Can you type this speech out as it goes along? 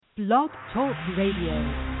Blog Talk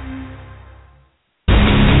Radio.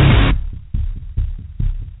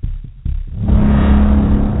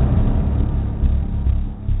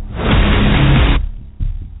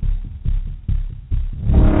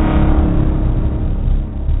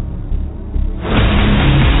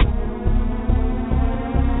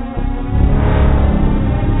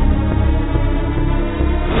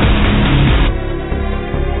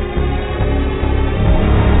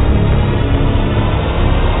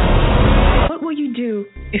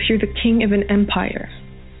 If you're the king of an empire,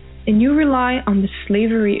 and you rely on the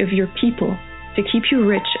slavery of your people to keep you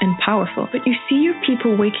rich and powerful, but you see your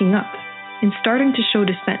people waking up and starting to show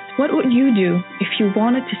dissent, what would you do if you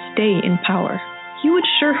wanted to stay in power? You would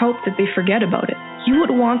sure hope that they forget about it. You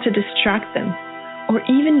would want to distract them, or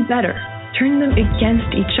even better, turn them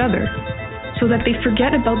against each other so that they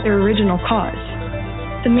forget about their original cause.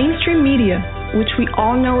 The mainstream media, which we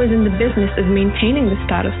all know is in the business of maintaining the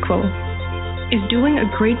status quo, is doing a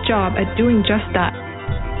great job at doing just that.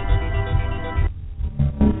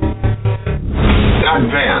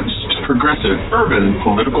 Advanced, progressive, urban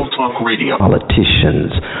political talk radio.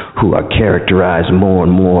 Politicians who are characterized more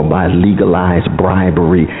and more by legalized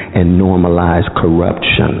bribery and normalized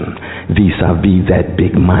corruption vis-a-vis that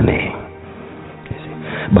big money.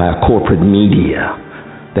 By a corporate media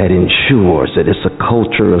that ensures that it's a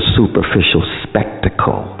culture of superficial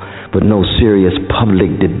spectacle, but no serious public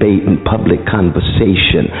debate and public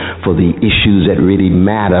conversation for the issues that really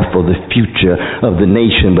matter for the future of the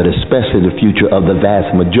nation, but especially the future of the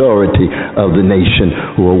vast majority of the nation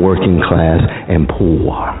who are working class and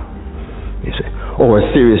poor. You see? Or a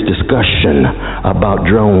serious discussion about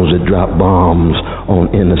drones that drop bombs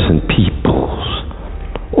on innocent peoples.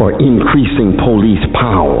 Or increasing police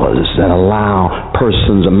powers that allow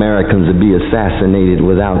persons, Americans, to be assassinated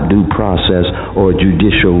without due process or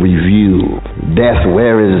judicial review. Death,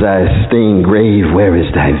 where is thy sting? Grave, where is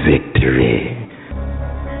thy victory?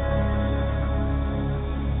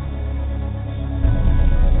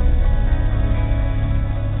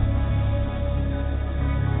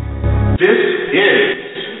 This is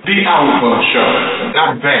the ALFO Show.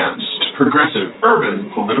 Advanced, progressive, urban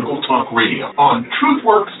political talk radio on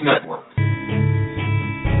TruthWorks Network.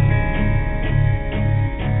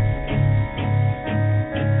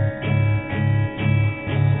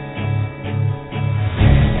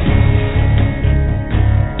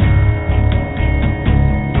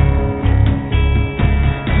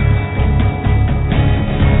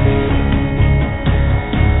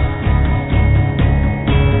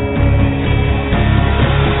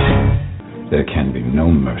 There can be no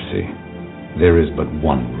mercy. There is but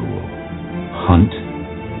one rule: hunt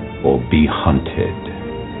or be hunted.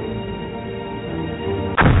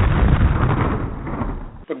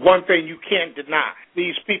 But one thing you can't deny,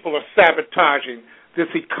 these people are sabotaging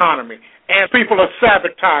this economy, and people are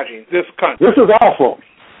sabotaging this country. This is ALFO,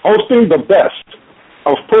 hosting the best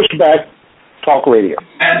of pushback talk radio.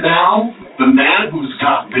 And now, the man who's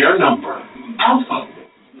got their number, ALFO.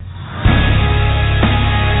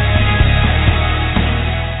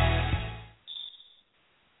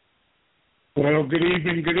 Well, good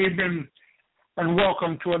evening, and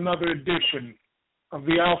welcome to another edition of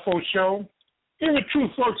the ALFO Show here at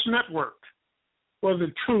TruthWorks Network, where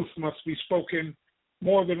the truth must be spoken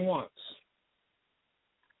more than once.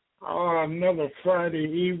 Another Friday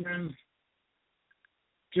evening,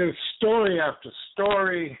 just story after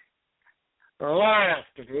story, lie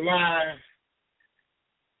after lie,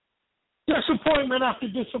 disappointment after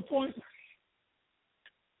disappointment.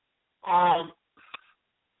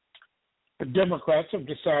 The Democrats have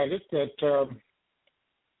decided that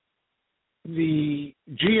the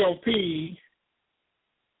GOP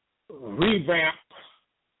revamp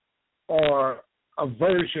or a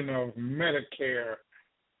version of Medicare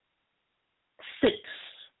fix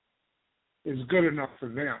is good enough for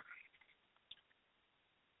them.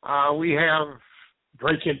 We have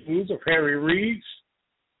breaking news of Harry Reid's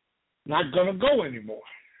not going to go anymore.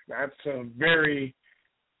 That's a very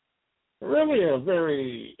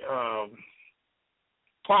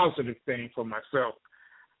positive thing for myself.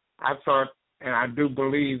 I thought, and I do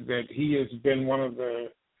believe, that he has been one of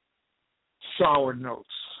the sour notes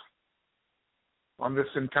on this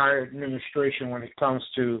entire administration when it comes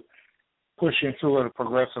to pushing through a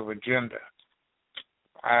progressive agenda.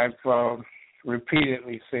 I've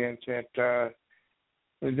repeatedly said that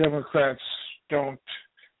the Democrats don't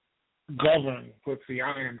govern with the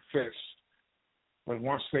iron fist, but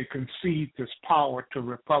once they concede this power to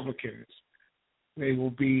Republicans, they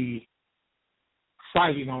will be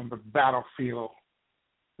fighting on the battlefield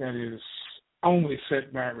that is only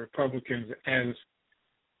set by Republicans as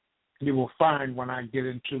you will find when I get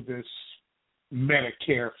into this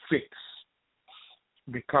Medicare fix,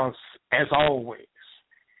 because as always,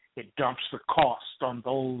 it dumps the cost on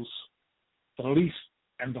those the least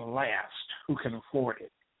and the last who can afford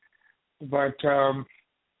it. But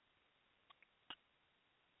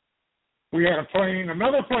we had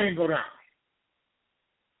another plane go down.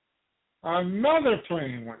 Another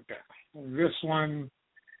plane went down. This one,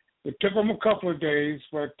 it took them a couple of days,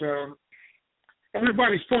 but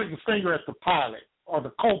everybody's pointing the finger at the pilot, or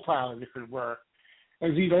the co-pilot, if it were,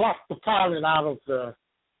 as he locked the pilot out of the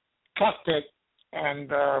cockpit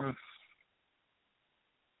and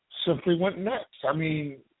simply went nuts. I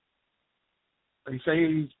mean, they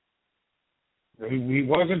say he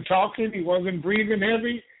wasn't talking, he wasn't breathing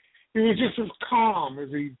heavy. He was just as calm as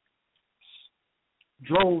he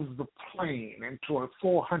drove the plane into a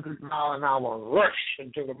 400-mile-an-hour rush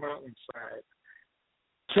into the mountainside,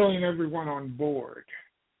 killing everyone on board.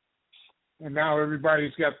 And now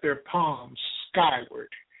everybody's got their palms skyward,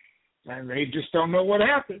 and they just don't know what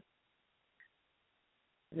happened.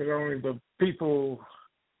 It's only the people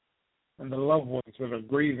and the loved ones that are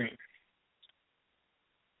grieving.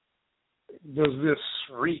 Does this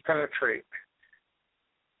repenetrate?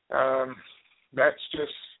 That's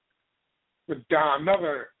just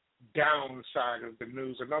another downside of the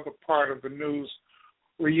news, another part of the news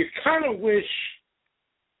where you kind of wish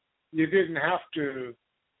you didn't have to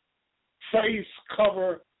face,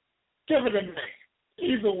 cover, give it a name.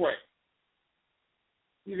 Either way,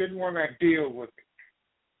 you didn't want to deal with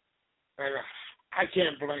it. And I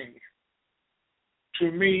can't blame you.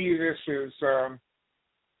 To me, this is,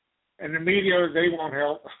 and the media, they won't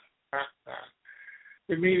help.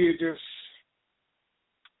 The media just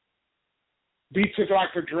beats it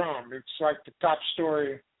like a drum. It's like the top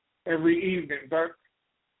story every evening, but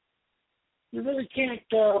you really can't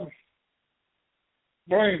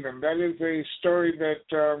blame them. That is a story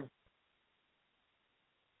that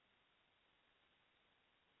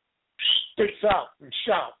sticks out and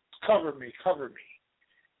shouts, cover me, cover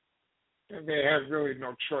me. And they have really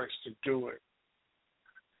no choice to do it.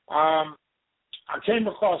 I came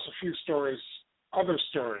across a few stories, other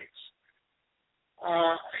stories.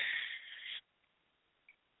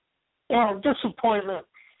 Disappointment.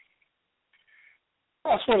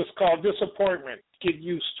 That's what it's called, disappointment. Get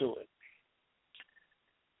used to it.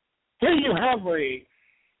 Here you have a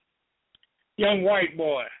young white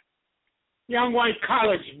boy, young white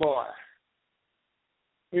college boy.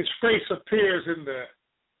 His face appears in the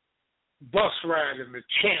bus ride and the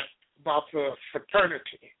chant about the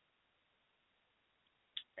fraternity.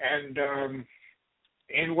 And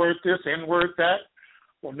N-word this, N-word that.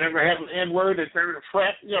 We'll never have an N-word at the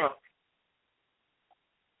frat, you know.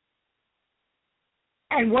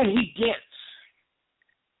 And what he gets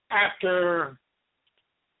after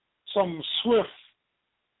some swift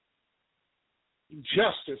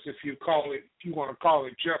justice, if you want to call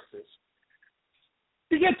it justice,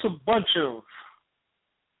 he gets a bunch of,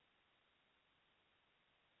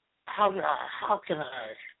 how can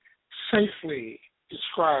I safely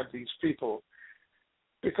describe these people?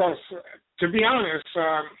 Because, to be honest,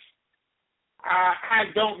 I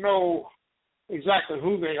don't know exactly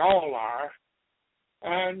who they all are,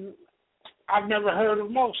 and I've never heard of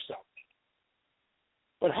most of them.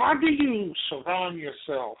 But how do you surround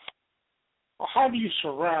yourself, or how do you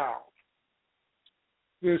surround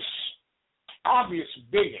this obvious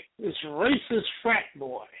bigot, this racist frat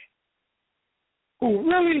boy, who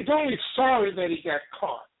really is only sorry that he got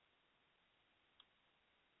caught?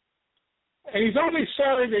 And he's only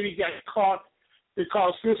sorry that he got caught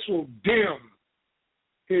because this will dim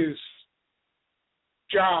his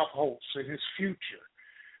job hopes and his future,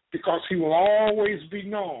 because he will always be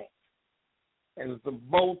known as the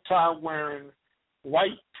bow tie wearing,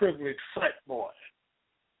 white privileged frat boy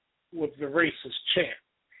with the racist chant.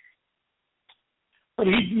 But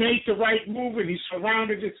he made the right move, and he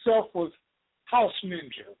surrounded himself with house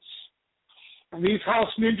ninjas. And these house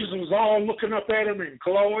ninjas was all looking up at him and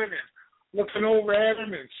glowing and looking over at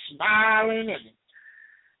him and smiling. And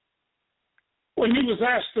when he was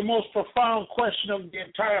asked the most profound question of the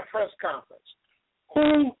entire press conference,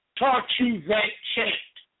 who taught you that chant?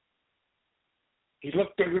 He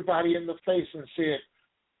looked everybody in the face and said,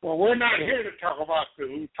 well, we're not here to talk about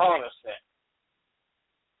who taught us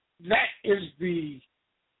that. That is the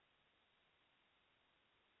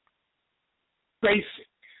basic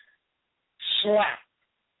slap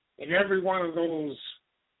in every one of those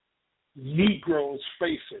Negroes'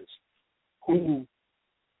 faces who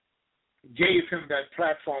gave him that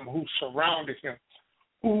platform, who surrounded him,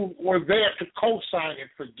 who were there to co-sign and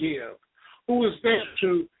forgive, who was there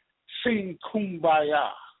to sing Kumbaya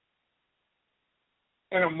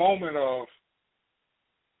in a moment of,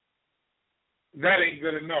 that ain't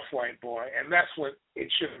good enough, white boy, and that's what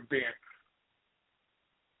it should have been.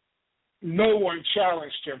 No one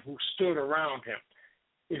challenged him who stood around him.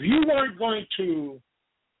 If you weren't going to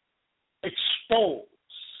expose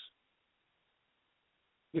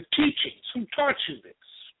the teachings, who taught you this?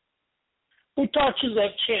 Who taught you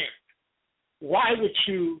that chant? Why would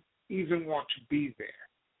you even want to be there?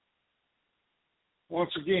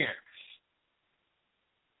 Once again,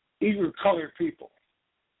 eager colored people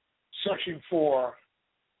searching for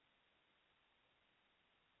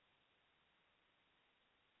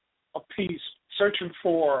a peace, searching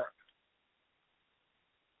for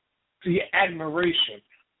the admiration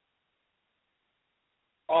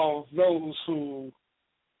of those who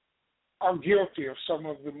are guilty of some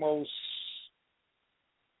of the most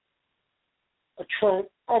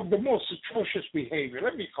atrocious behavior.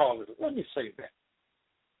 Let me say that.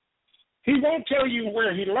 He won't tell you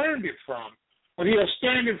where he learned it from, but he'll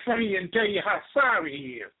stand in front of you and tell you how sorry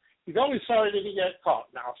he is. He's only sorry that he got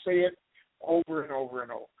caught. Now, I'll say it over and over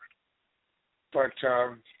and over. But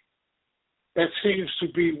that seems to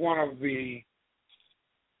be one of the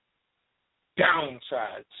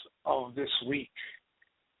downsides of this week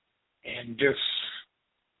and this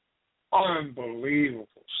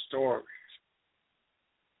unbelievable stories.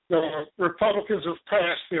 The Republicans have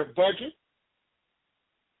passed their budget.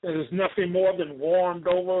 It is nothing more than warmed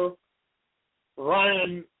over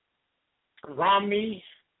Ryan Romney.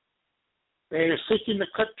 They are seeking to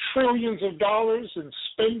cut trillions of dollars in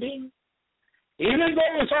spending, even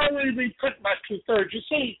though it's already been cut by 2/3. You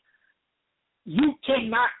see, you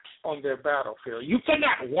cannot, on their battlefield, you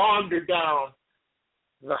cannot wander down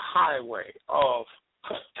the highway of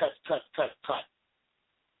cut.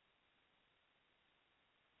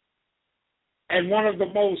 And one of the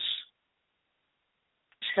most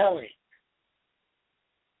telling,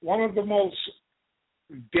 one of the most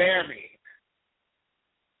damning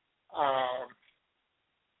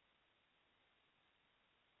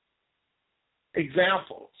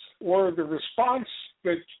examples were the response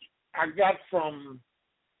that I got from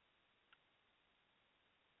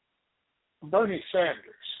Bernie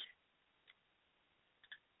Sanders.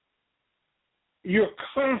 You're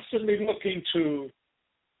constantly looking to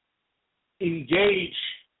engage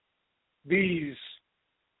these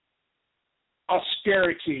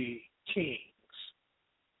austerity kings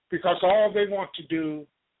because all they want to do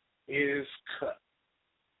is cut.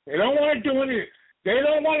 They don't want to do anything. They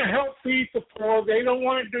don't want to help feed the poor. They don't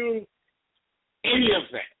want to do any of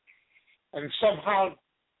that. And somehow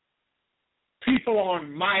people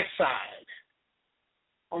on my side,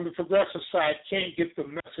 on the progressive side, can't get the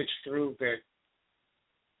message through that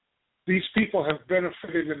these people have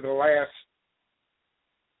benefited in the last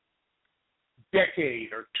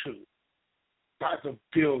decade or two by the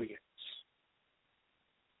billions.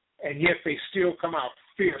 And yet they still come out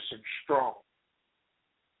fierce and strong.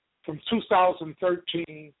 From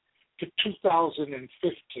 2013 to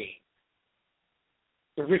 2015,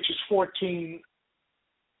 the richest 14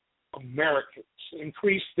 Americans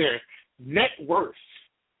increased their net worth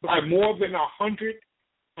by more than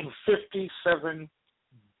 $157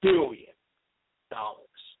 billion.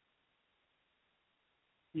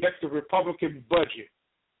 Yet the Republican budget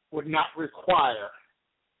would not require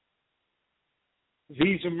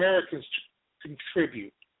these Americans to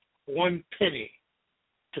contribute 1 penny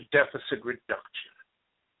to deficit reduction.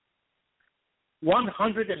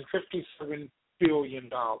 $157 billion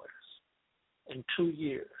in 2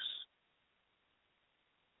 years.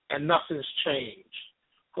 And nothing's changed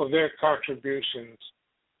for their contributions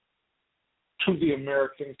to the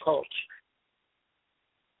American culture.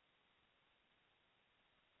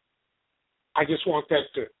 I just want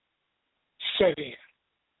that to set in.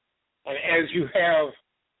 And as you have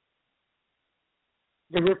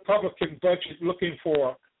the Republican budget looking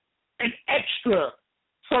for an extra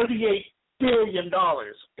 $38 billion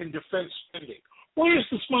in defense spending, where is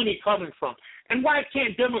this money coming from? And why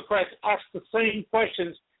can't Democrats ask the same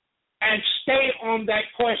questions and stay on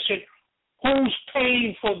that question? Who's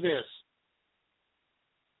paying for this?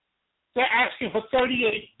 They're asking for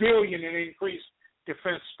 $38 billion in increased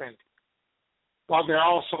defense spending, while they're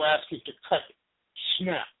also asking to cut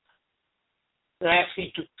SNAP. They're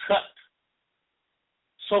asking to cut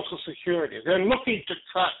Social Security. They're looking to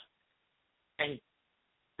cut and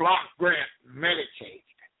block grant Medicaid.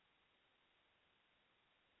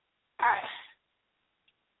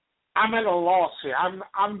 I'm at a loss here. I'm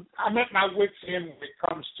at my wit's end when it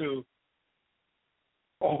comes to,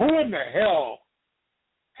 well, who in the hell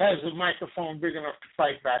has a microphone big enough to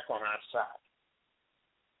fight back on our side?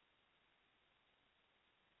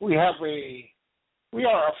 We have a We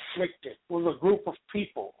are afflicted with a group of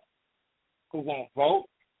people who won't vote,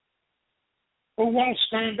 who won't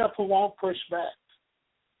stand up, who won't push back,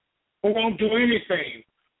 who won't do anything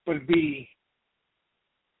but be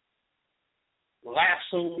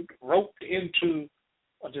lassoed, roped into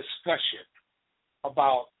a discussion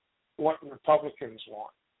about what Republicans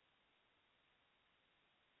want.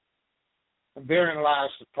 And therein lies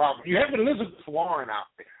the problem. You have Elizabeth Warren out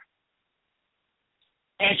there,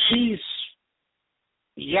 and she's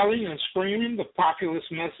yelling and screaming the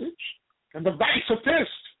populist message, and the banks are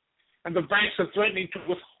pissed, and the banks are threatening to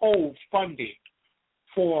withhold funding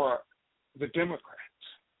for the Democrats.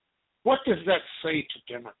 What does that say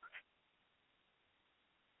to Democrats?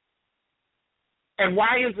 And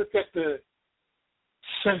why is it that the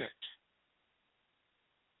Senate,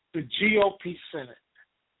 the GOP Senate,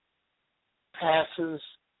 passes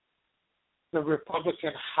the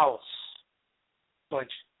Republican House budget?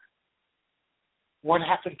 What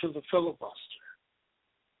happened to the filibuster?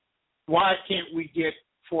 Why can't we get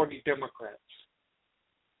 40 Democrats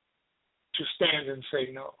to stand and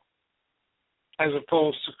say no, as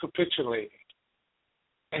opposed to capitulating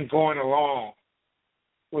and going along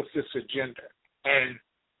with this agenda? And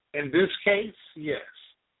in this case, yes,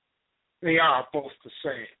 they are both the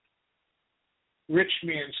same. Rich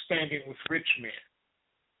men standing with rich men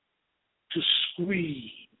to squeeze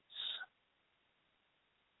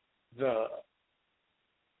the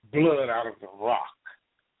blood out of the rock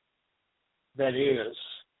that is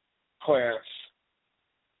class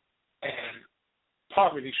and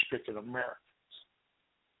poverty-stricken Americans.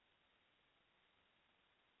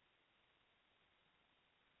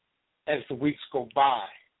 As the weeks go by,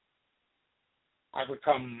 I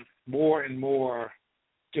become more and more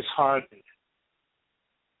disheartened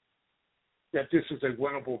that this is a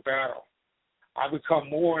winnable battle. I become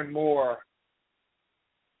more and more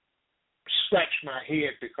scratch my head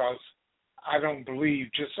because I don't believe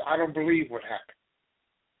what happened.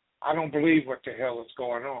 I don't believe what the hell is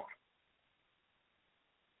going on.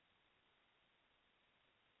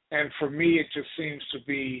 And for me, it just seems to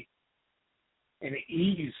be an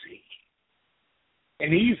easy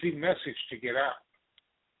message to get out.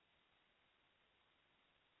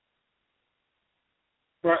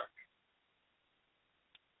 But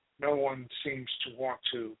no one seems to want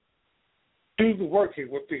to do the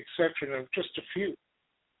working, with the exception of just a few.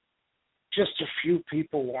 Just a few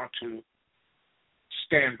people want to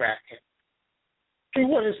stand back and do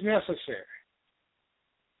what is necessary.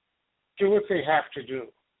 Do what they have to do.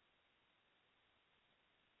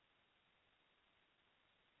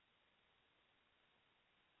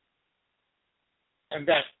 And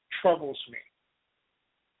that troubles me.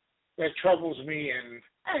 That troubles me, and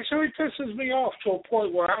actually pisses me off to a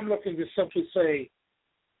point where I'm looking to simply say,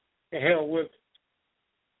 to hell with it.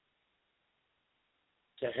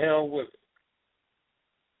 To hell with it.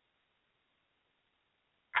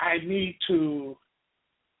 I need to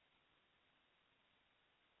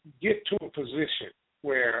get to a position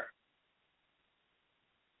where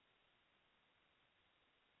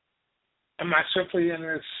am I simply in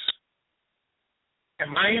this?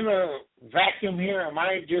 Am I in a vacuum here? Am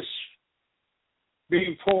I just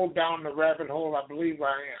being pulled down the rabbit hole? I believe I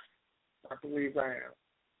am. I believe I am.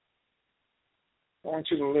 I want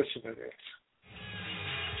you to listen to this.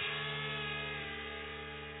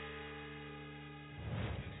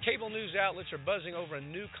 Cable news outlets are buzzing over a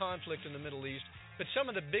new conflict in the Middle East, but some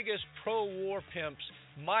of the biggest pro-war pimps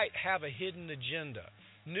might have a hidden agenda.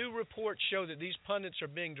 New reports show that these pundits are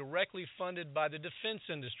being directly funded by the defense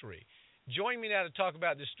industry. Joining me now to talk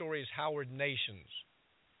about this story is Howard Nations.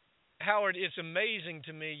 Howard, it's amazing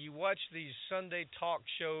to me. You watch these Sunday talk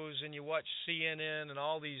shows and you watch CNN and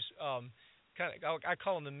all these I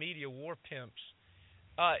call them the media war pimps.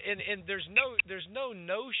 And there's no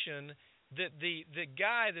notion that the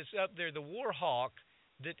guy that's up there, the war hawk,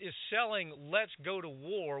 that is selling let's go to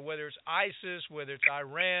war, whether it's ISIS, whether it's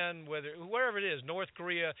Iran, wherever it is, North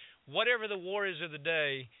Korea, whatever the war is of the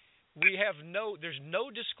day, there's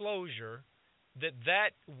no disclosure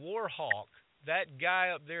that war hawk, that guy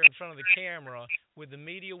up there in front of the camera with the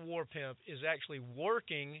media war pimp, is actually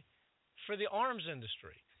working for the arms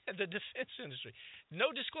industry, the defense industry.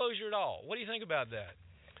 No disclosure at all. What do you think about that?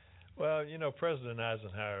 Well, President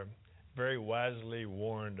Eisenhower very wisely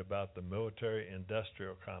warned about the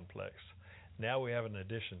military-industrial complex. Now we have an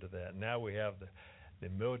addition to that. Now we have the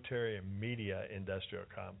military and media industrial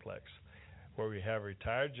complex, where we have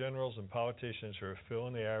retired generals and politicians who are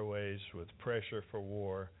filling the airways with pressure for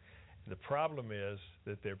war. The problem is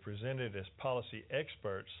that they're presented as policy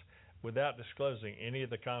experts without disclosing any of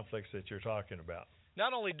the conflicts that you're talking about.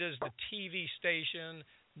 Not only does the TV station,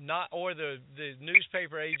 or the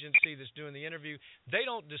newspaper agency that's doing the interview, they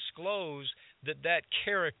don't disclose that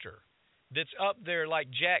character that's up there, like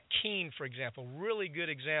Jack Keane, for example, really good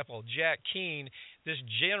example. Jack Keane, this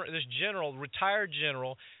general, retired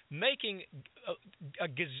general, making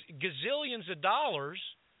gazillions of dollars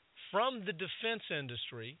from the defense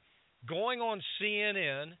industry, going on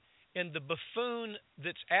CNN, and the buffoon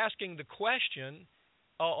that's asking the question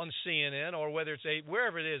on CNN, or whether it's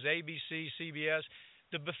wherever it is, ABC, CBS,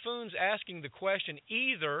 the buffoon's asking the question,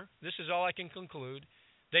 either, this is all I can conclude,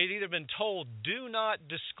 they've either been told, do not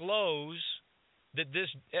disclose that this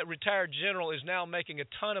retired general is now making a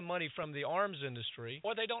ton of money from the arms industry,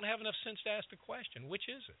 or they don't have enough sense to ask the question. Which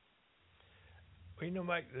is it? Well,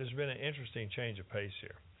 Mike, there's been an interesting change of pace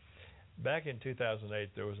here. Back in 2008,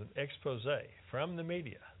 there was an expose from the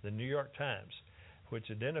media, the New York Times,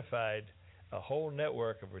 which identified a whole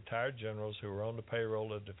network of retired generals who were on the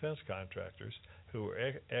payroll of defense contractors who were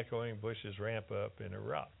echoing Bush's ramp up in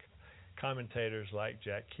Iraq. Commentators like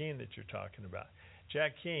Jack Keane that you're talking about.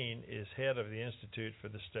 Jack Keane is head of the Institute for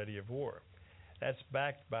the Study of War. That's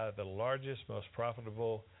backed by the largest, most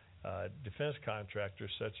profitable defense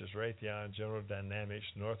contractors such as Raytheon, General Dynamics,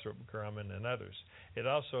 Northrop Grumman, and others. It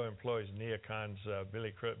also employs neocons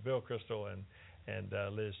Bill Kristol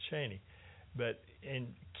and Liz Cheney. But in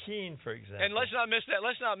Keane, for example, and let's not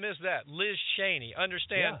miss that. Liz Cheney.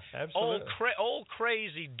 Understand? Yeah, absolutely. Old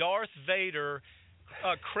crazy Darth Vader,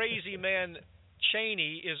 crazy man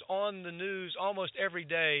Cheney is on the news almost every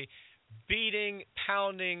day,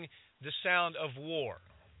 pounding the sound of war.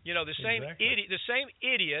 You know, the same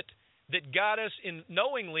idiot that got us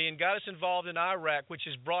knowingly involved in Iraq, which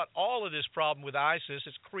has brought all of this problem with ISIS.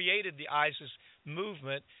 It's created the ISIS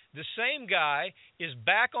movement. The same guy is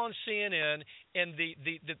back on CNN, and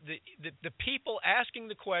the people asking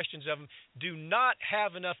the questions of him do not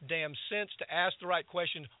have enough damn sense to ask the right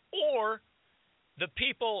questions, or the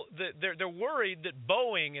people they're worried that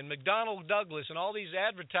Boeing and McDonnell Douglas and all these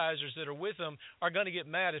advertisers that are with him are going to get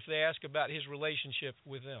mad if they ask about his relationship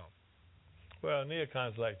with them. Well,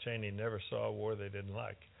 neocons like Cheney never saw a war they didn't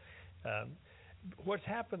like. What's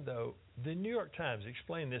happened, though, the New York Times,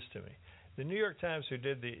 explain this to me. The New York Times, who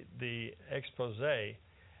did the expose,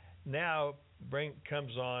 now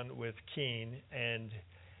comes on with Keane and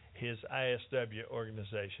his ISW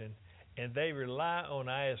organization, and they rely on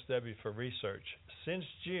ISW for research. Since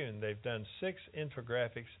June, they've done 6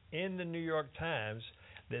 infographics in the New York Times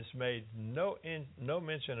that's made no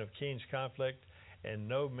mention of Keane's conflict and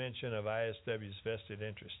no mention of ISW's vested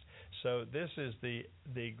interest. So this is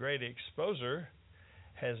the great exposer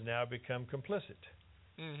has now become complicit.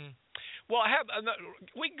 Mm-hmm. Well,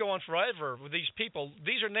 we can go on forever with these people.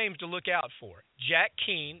 These are names to look out for. Jack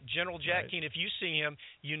Keane, General Jack Keane, if you see him,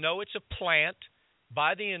 you know it's a plant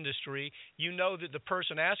by the industry. You know that the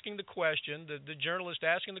person asking the question, the journalist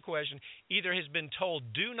asking the question, either has been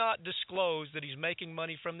told, do not disclose that he's making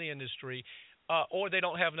money from the industry, or they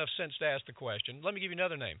don't have enough sense to ask the question. Let me give you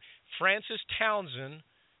another name. Francis Townsend,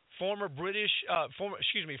 former Bush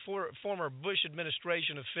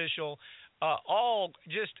administration official, all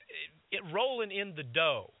just rolling in the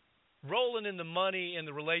dough, rolling in the money and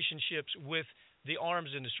the relationships with the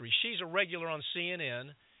arms industry. She's a regular on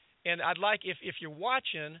CNN, and I'd like, if you're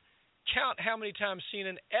watching, count how many times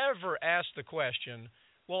CNN ever asked the question,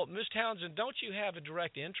 well, Ms. Townsend, don't you have a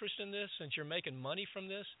direct interest in this since you're making money from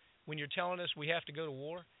this when you're telling us we have to go to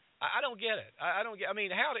war? I don't get it.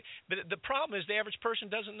 But the problem is the average person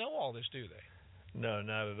doesn't know all this, do they? No,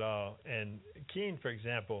 not at all. And Keane, for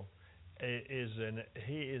example, is an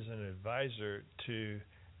advisor to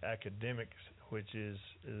academics, which is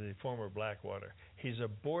the former Blackwater. He's a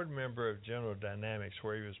board member of General Dynamics,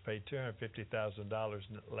 where he was paid $250,000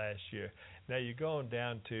 last year. Now you go on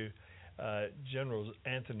down to General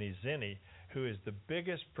Anthony Zinni, who is the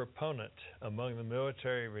biggest proponent among the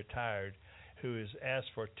military retired, who has asked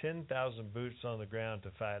for 10,000 boots on the ground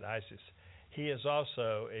to fight ISIS. He is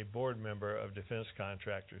also a board member of defense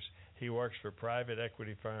contractors. He works for private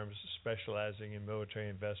equity firms specializing in military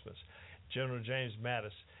investments. General James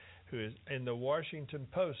Mattis, who is in the Washington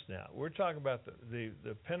Post now. We're talking about the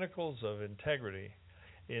pinnacles of integrity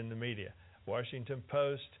in the media. Washington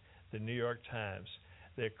Post, the New York Times.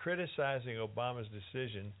 They're criticizing Obama's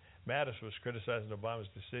decision. Mattis was criticizing Obama's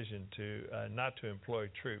decision to not to employ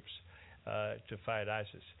troops to fight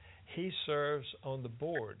ISIS. He serves on the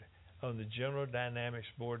board, on the General Dynamics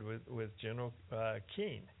board with General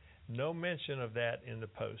Keane. No mention of that in the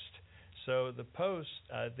Post. So the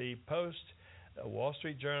Post, Wall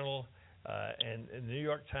Street Journal, and the New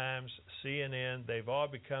York Times, CNN, they've all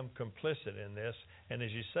become complicit in this. And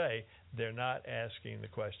as you say, they're not asking the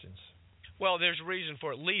questions. Well, there's a reason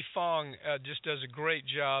for it. Lee Fong just does a great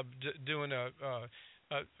job doing a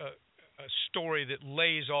story that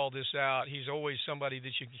lays all this out. He's always somebody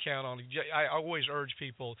that you can count on. I always urge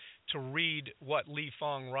people to read what Lee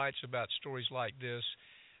Fong writes about stories like this.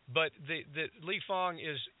 But the Lee Fong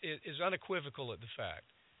is unequivocal at the fact,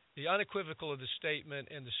 the unequivocal of the statement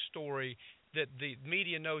and the story that the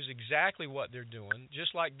media knows exactly what they're doing,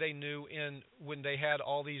 just like they knew when they had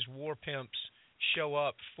all these war pimps show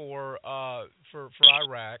up for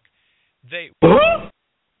Iraq. They shut up!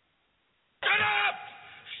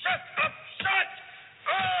 Shut up!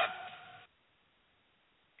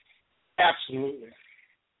 Absolutely.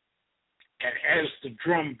 And as the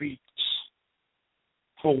drum beats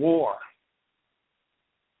for war,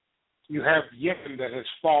 you have Yemen that has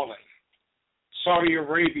fallen. Saudi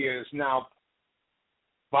Arabia is now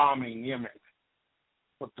bombing Yemen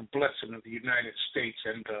with the blessing of the United States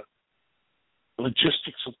and the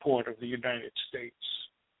logistic support of the United States.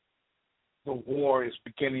 The war is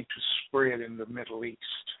beginning to spread in the Middle East,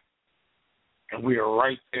 and we are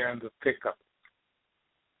right there in the thick of it.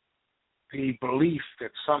 The belief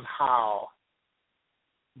that somehow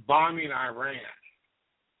bombing Iran,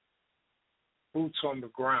 boots on the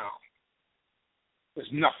ground,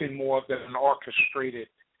 is nothing more than an orchestrated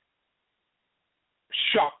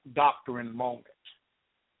shock doctrine moment.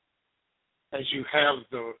 As you have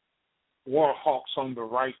the war hawks on the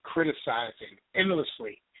right criticizing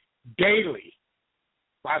endlessly, daily,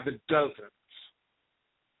 by the dozens,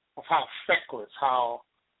 of how feckless, how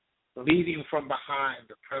leading from behind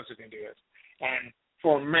the president is. And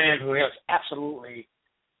for a man who has absolutely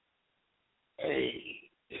a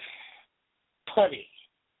putty,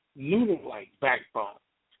 noodle-like backbone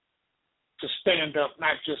to stand up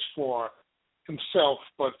not just for himself,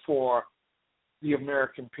 but for the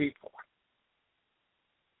American people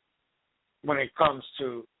when it comes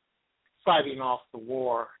to fighting off the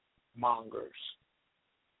war mongers.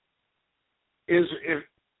 In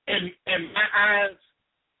my eyes,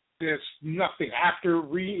 there's nothing. After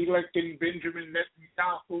re-electing Benjamin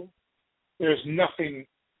Netanyahu, there's nothing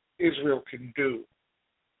Israel can do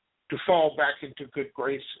to fall back into good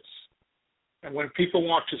graces. And when people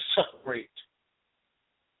want to separate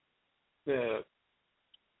the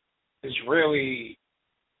Israeli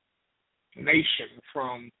nation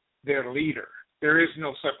from their leader, there is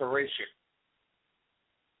no separation.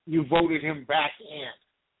 You voted him back in.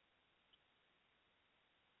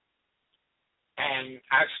 And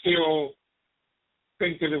I still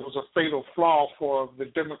think that it was a fatal flaw for the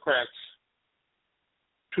Democrats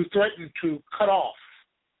to threaten to cut off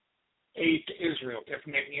aid to Israel if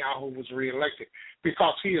Netanyahu was reelected,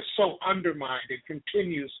 because he is so undermined and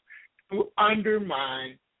continues to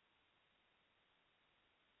undermine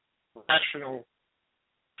rational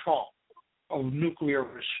talk of nuclear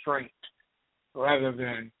restraint rather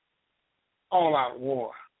than all-out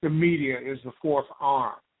war. The media is the fourth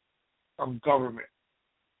arm of government,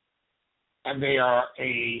 and they are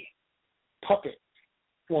a puppet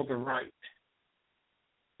for the right.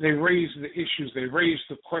 They raise the issues, they raise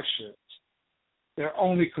the questions. Their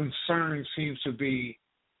only concern seems to be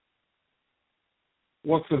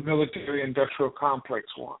what the military-industrial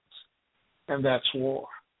complex wants, and that's war.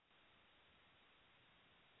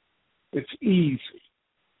 It's easy.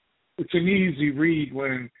 It's an easy read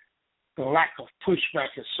when the lack of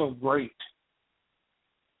pushback is so great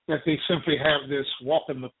that they simply have this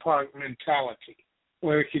walk-in-the-park mentality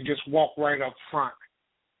where they can just walk right up front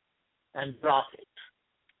and drop it.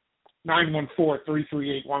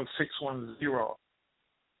 914-338-1610.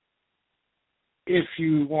 If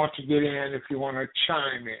you want to get in, if you want to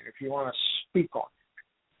chime in, if you want to speak on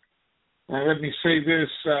it. Now, let me say this.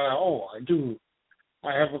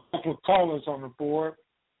 I have a couple of callers on the board.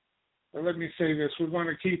 But let me say this. We're going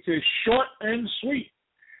to keep this short and sweet.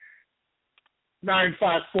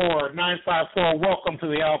 954, welcome to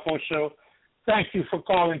the ALFO Show. Thank you for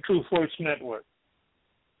calling True Voice Network.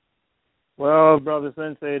 Well, Brother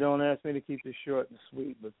Sensei, don't ask me to keep this short and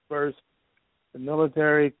sweet. But first, the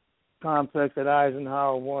military complex that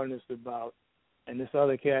Eisenhower warned us about, and this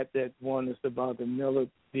other cat that warned us about the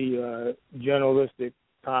generalistic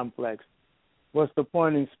complex. What's the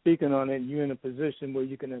point in speaking on it? You're in a position where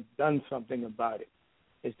you can have done something about it.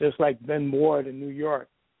 It's just like Ben Ward in New York,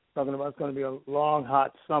 talking about it's going to be a long,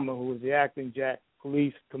 hot summer, who was the acting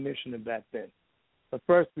police commissioner back then. But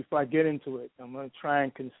first, before I get into it, I'm going to try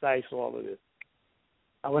and concise all of this.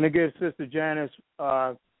 I want to give Sister Janice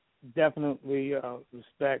definitely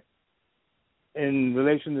respect in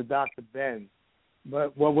relation to Dr. Ben,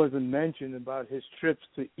 but what wasn't mentioned about his trips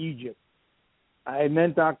to Egypt. I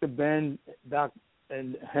met Dr. Ben,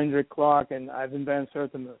 and Hendrik Clark, and Ivan Van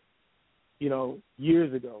Sertima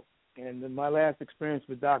years ago. And my last experience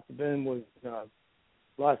with Dr. Ben was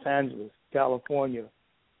Los Angeles, California,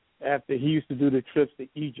 after he used to do the trips to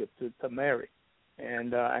Egypt to marry.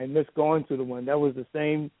 And I missed going to the one. That was the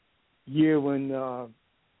same year when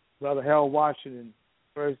Brother Harold Washington,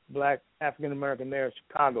 first black African-American mayor of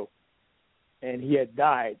Chicago, and he had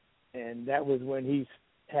died. And that was when he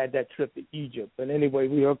had that trip to Egypt. But anyway,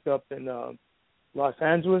 we hooked up in Los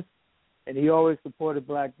Angeles, and he always supported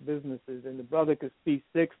black businesses. And the brother could speak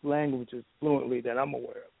 6 languages fluently that I'm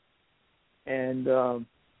aware of. And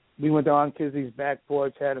we went to Aunt Kizzy's back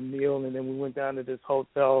porch, had a meal, and then we went down to this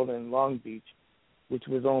hotel in Long Beach, which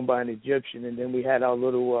was owned by an Egyptian, and then we had our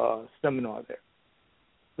little seminar there.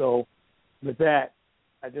 So with that,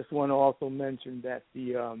 I just want to also mention that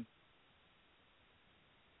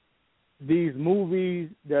these movies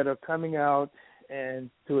that are coming out and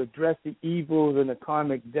to address the evils and the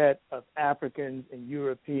karmic debt of Africans and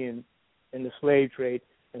Europeans in the slave trade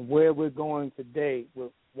and where we're going today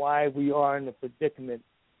with why we are in the predicament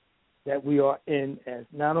that we are in, as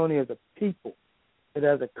not only as a people, but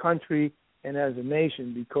as a country and as a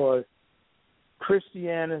nation, because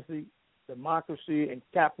Christianity, democracy, and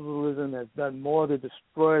capitalism has done more to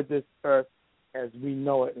destroy this earth as we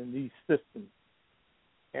know it in these systems.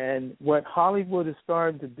 And what Hollywood is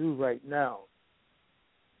starting to do right now,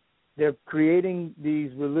 they're creating these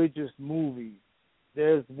religious movies.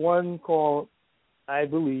 There's one called, I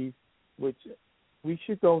believe, which we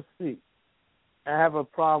should go see. I have a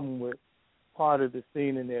problem with part of the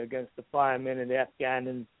scene in there against the firemen and the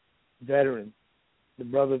Afghan veterans, the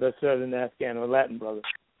brother that served in the Afghan or Latin brother,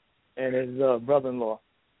 and his brother-in-law.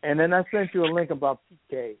 And then I sent you a link about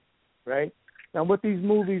PK, right? Now, what these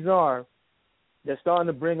movies are, they're starting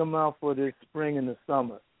to bring them out for this spring and the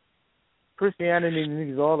summer. Christianity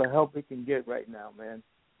needs all the help it can get right now, man,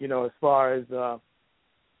 as far as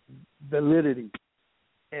validity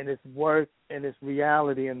and its worth and its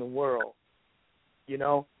reality in the world,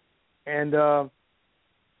 And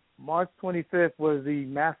March 25th was the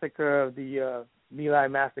massacre of the My Lai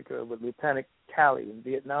massacre with Lieutenant Calley in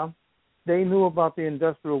Vietnam. They knew about the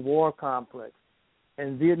industrial war complex.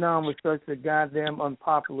 And Vietnam was such a goddamn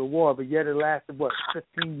unpopular war, but yet it lasted,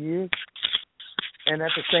 15 years? And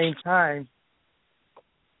at the same time,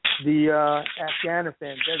 the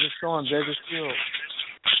Afghanistan, Desert Storm, Desert Shield.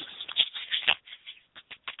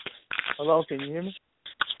 Hello, can you hear me?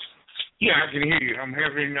 Yeah, I can hear you. I'm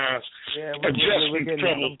having adjustment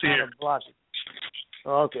trouble here.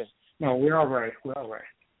 Oh, okay. No, we're all right. We're all right.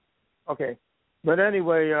 Okay. But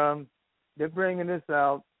anyway, they're bringing this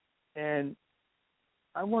out, and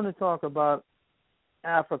I want to talk about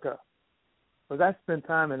Africa, because I spent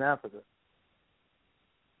time in Africa.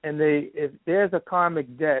 And if there's a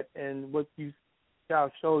karmic debt, and what you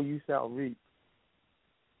shall sow, you shall reap.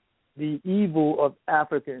 The evil of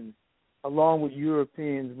Africans, along with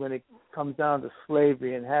Europeans, when it comes down to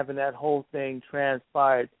slavery and having that whole thing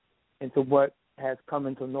transpired into what has come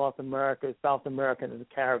into North America, South America, and the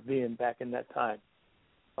Caribbean back in that time,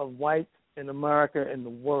 of whites in America and the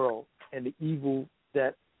world, and the evil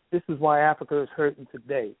that this is why Africa is hurting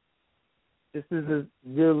today. This is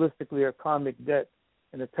realistically a karmic debt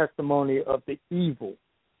and a testimony of the evil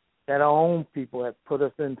that our own people have put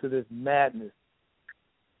us into this madness.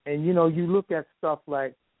 And, you look at stuff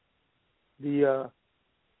like the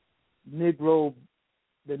Negro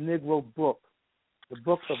book, the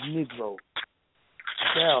Book of Negro,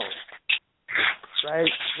 Bell,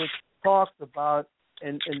 right, which talks about,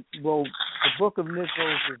 the Book of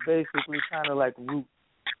Negroes is basically kind of like Roots,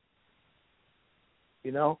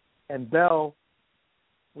 and Bell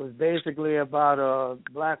was basically about a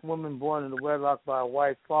black woman born into wedlock by a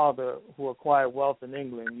white father who acquired wealth in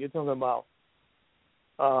England. You're talking about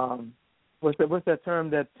what's that term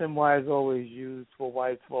that Tim Wise always used for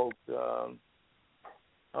white folks?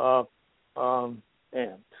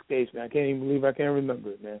 Escapes me. I can't even believe I can't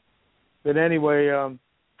remember it, man. But anyway,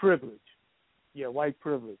 privilege. Yeah, white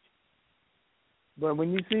privilege. But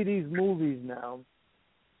when you see these movies now,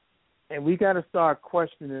 and we got to start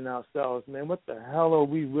questioning ourselves, man, what the hell are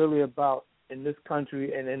we really about in this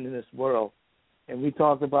country and in this world? And we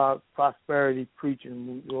talked about prosperity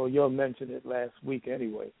preaching. Well, you'll mention it last week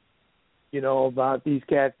anyway, about these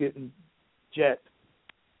cats getting jets,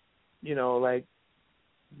 like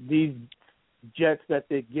these jets that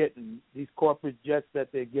they're getting, these corporate jets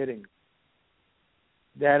that they're getting.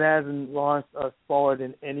 That hasn't launched us forward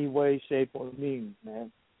in any way, shape, or means,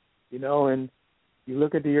 man. And you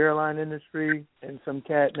look at the airline industry, and some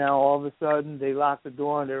cat now all of a sudden they lock the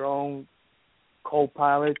door on their own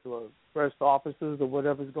co-pilots or first officers or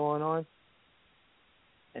whatever's going on.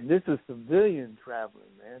 And this is civilian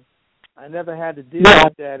traveling, man. I never had to deal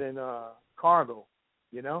with that in cargo,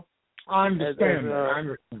 you know? I understand that. I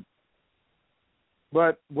understand.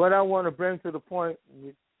 But what I want to bring to the point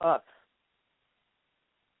with us,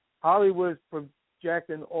 Hollywood's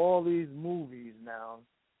projecting all these movies now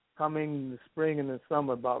coming in the spring and the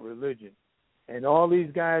summer about religion. And all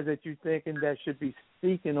these guys that you're thinking that should be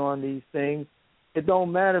speaking on these things, it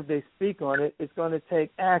don't matter if they speak on it. It's going to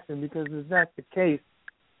take action because if that's the case,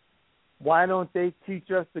 why don't they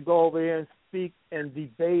teach us to go over here and speak and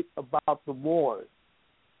debate about the wars?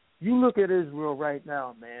 You look at Israel right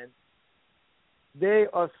now, man. They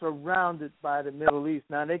are surrounded by the Middle East.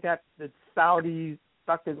 Now, they got the Saudis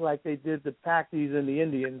stuck it like they did the Pakis and the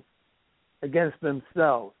Indians against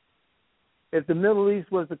themselves. If the Middle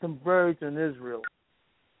East was to converge on Israel,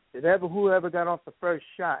 whoever got off the first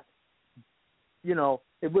shot, you know,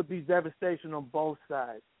 it would be devastation on both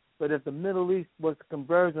sides. But if the Middle East was to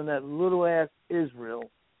converge on that little-ass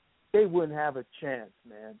Israel, they wouldn't have a chance,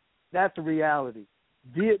 man. That's the reality.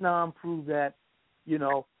 Vietnam proved that, you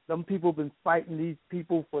know, some people have been fighting these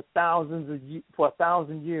people for for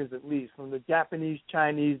 1,000 years at least, from the Japanese,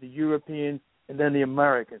 Chinese, the Europeans, and then the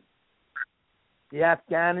Americans. The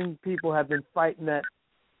Afghan people have been fighting that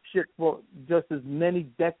shit for just as many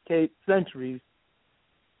decades, centuries,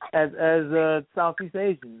 as Southeast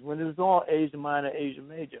Asians, when it was all Asia Minor, Asia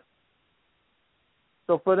Major.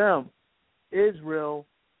 So for them, Israel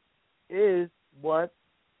is what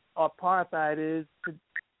apartheid is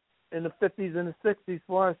in the 50s and the 60s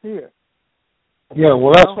for us here. Yeah,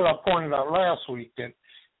 well, that's what I pointed out last week, that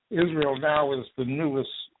Israel now is the newest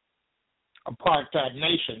apartheid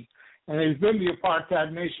nation, and they've been the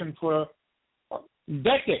apartheid nation for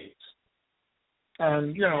decades.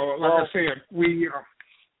 And, you know, like I said, we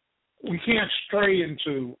can't stray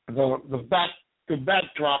into the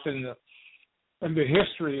backdrop in the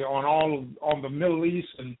history on the Middle East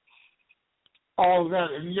and all of that.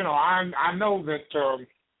 And, you know, I know that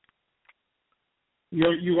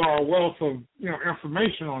you are a wealth of, you know,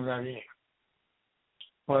 information on that end.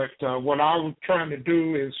 But what I was trying to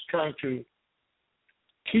do is try to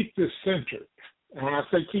keep this centered. And when I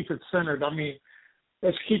say keep it centered, I mean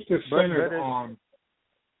let's keep this centered on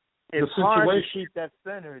the situation. It's hard to keep that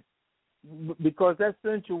centered because that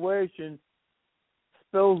situation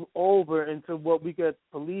spills over into what we get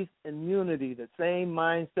police immunity, the same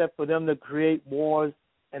mindset for them to create wars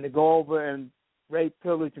and to go over and rape,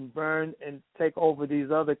 pillage, and burn and take over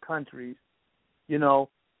these other countries. You know,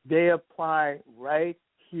 they apply right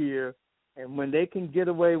here, and when they can get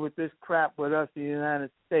away with this crap with us, the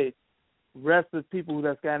United States, the rest of the people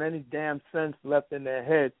that's got any damn sense left in their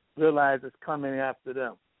head realize it's coming after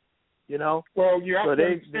them. You know? Well, you have to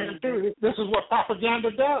understand, too, this is what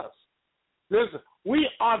propaganda does. We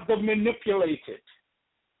are the manipulated.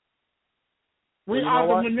 We are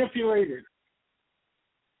the manipulated.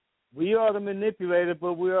 We are the manipulated,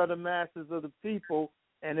 but we are the masters of the people.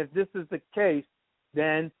 And if this is the case,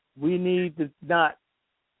 then we need to not.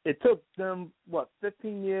 It took them,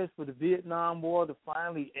 15 years for the Vietnam War to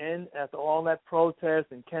finally end after all that protest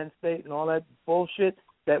in Kent State and all that bullshit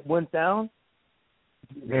that went down?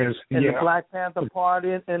 The Black Panther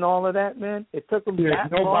Party and all of that, man? It took them that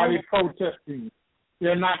nobody long? protesting.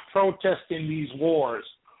 They're not protesting these wars.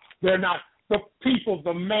 They're not. The people,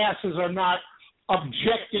 the masses are not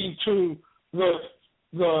objecting to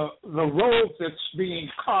the road that's being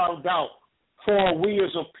carved out for we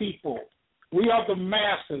as a people. We are the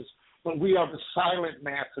masses, but we are the silent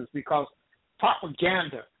masses because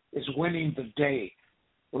propaganda is winning the day.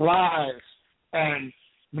 Lies and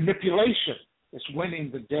manipulation is winning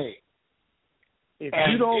the day. If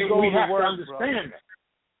you don't go to work, understand that.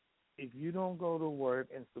 If you don't go to work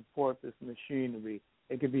and support this machinery,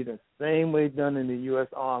 it could be the same way done in the U.S.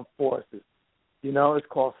 Armed Forces. You know, it's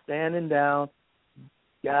called standing down.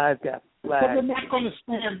 Guys got flags. But they're not going to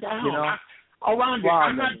stand down. You know,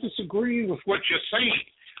 I'm not disagreeing with what you're saying.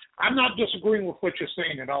 I'm not disagreeing with what you're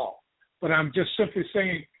saying at all. But I'm just simply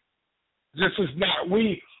saying this is not,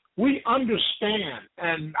 we understand,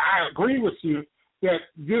 and I agree with you that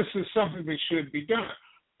this is something that should be done,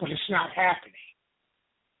 but it's not happening.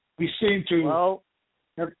 We seem to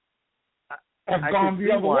have gone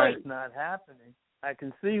the other way. It's not happening. I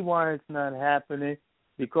can see why it's not happening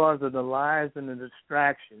because of the lies and the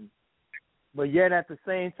distractions. But yet at the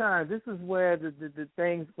same time, this is where the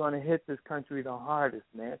thing's going to hit this country the hardest,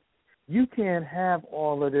 man. You can't have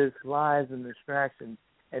all of this lies and distractions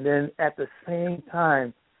and then at the same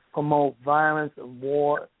time promote violence and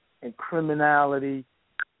war and criminality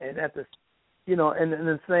and at the, you know, and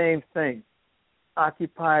the same thing.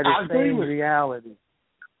 Occupy the same reality.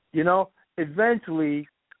 You know, eventually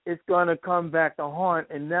it's going to come back to haunt.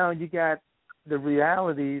 And now you got the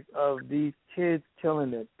realities of these kids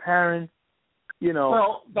killing their parents,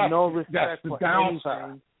 no respect for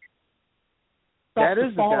anything. That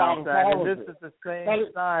is the downside, and this is the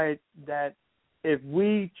same side that if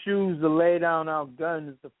we choose to lay down our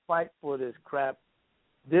guns to fight for this crap,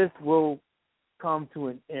 this will come to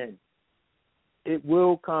an end. It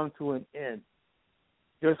will come to an end.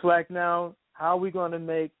 Just like now, how are we going to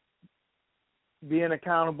make being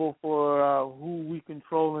accountable for who we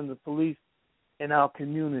control in the police in our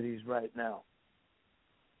communities right now?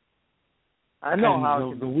 I know how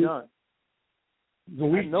it can be done. The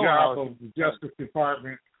weak job of the Justice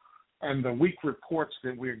Department and the weak reports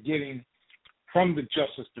that we're getting from the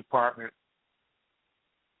Justice Department,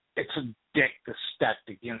 it's a deck that's stacked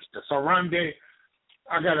against us. So, Rondé,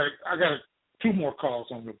 I got 2 more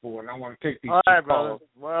calls on the board. I want to take these All right, calls.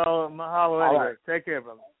 Brother. Well, mahalo anyway. Right. Take care,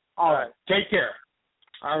 brother. All right. Take care.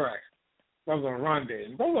 All right. Brother Rondé.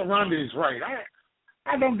 And Brother Rondé is right.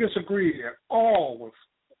 I don't disagree at all with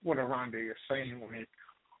what Rondé is saying when it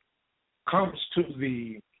comes to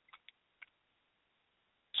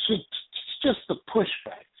just the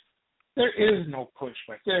pushback. There is no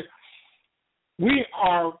pushback. We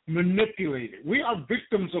are manipulated. We are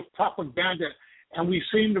victims of propaganda, and we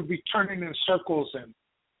seem to be turning in circles and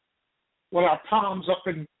with our palms up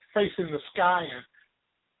and facing the sky,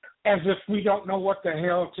 and as if we don't know what the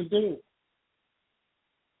hell to do.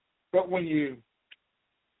 But when you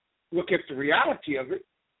look at the reality of it,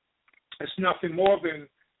 it's nothing more than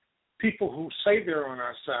people who say they're on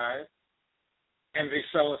our side, and they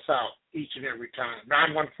sell us out each and every time.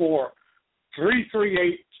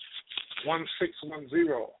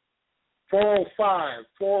 914-338-1610.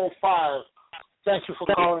 405-405. Thank you for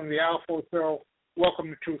calling the ALFO Show. Welcome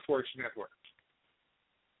to Truth Works Network.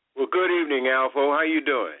 Well, good evening, ALFO. How you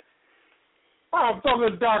doing? Oh, Brother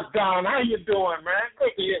Doc Don, how you doing, man?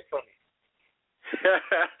 Good to hear from you.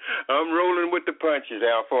 I'm rolling with the punches,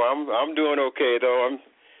 ALFO. I'm doing okay, though. I'm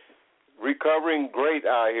recovering great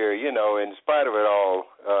out here, in spite of it all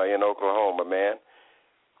in Oklahoma, man.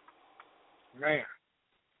 Man.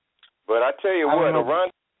 But I tell you what,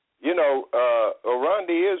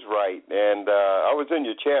 Orandi is right. And I was in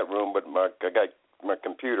your chat room, but I got my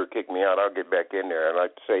computer kicked me out. I'll get back in there. I'd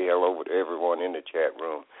like to say hello to everyone in the chat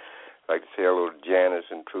room. I'd like to say hello to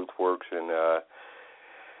Janice and TruthWorks and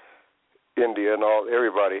India and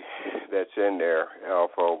everybody that's in there,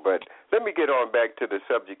 ALFO. But let me get on back to the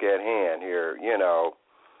subject at hand here.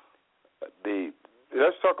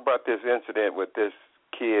 Let's talk about this incident with this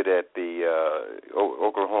kid at the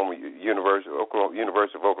University of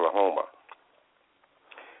Oklahoma,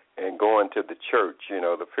 and going to the church,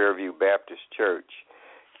 the Fairview Baptist Church.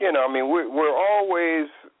 We're always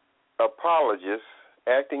apologists,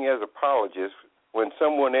 acting as apologists when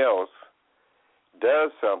someone else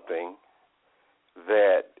does something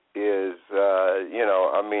that is,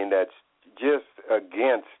 that's just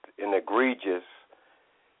against and egregious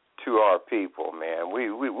to our people, man. We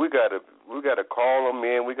gotta call them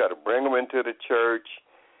in. We gotta bring them into the church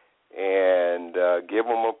and give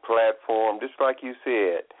them a platform, just like you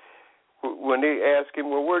said. When they ask him,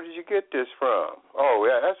 well, where did you get this from? Oh,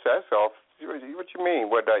 yeah, that's off. What you mean?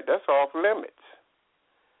 That's off limits.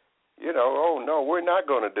 Oh no, we're not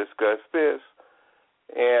going to discuss this.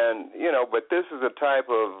 And but this is a type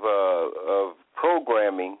of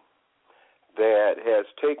programming that has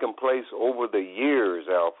taken place over the years,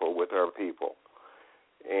 ALFO, with our people.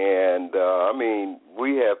 And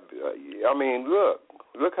we have.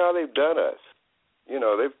 Look how they've done us.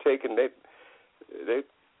 They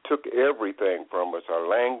took everything from us: our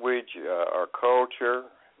language, our culture.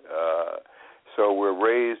 So we're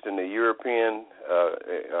raised in the European,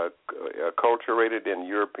 acculturated in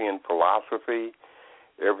European philosophy.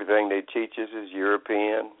 Everything they teach us is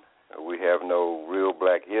European. We have no real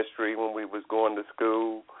black history when we was going to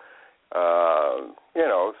school.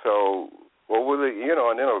 So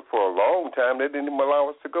and then for a long time they didn't even allow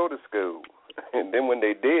us to go to school. And then when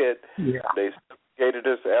they did, they subjugated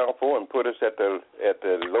us, ALFO, and put us at the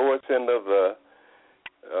lowest end of the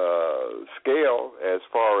scale as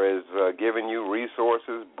far as giving you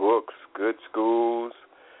resources, books, good schools.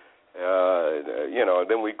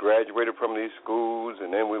 Then we graduated from these schools,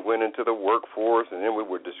 and then we went into the workforce, and then we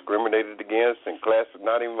were discriminated against, and class was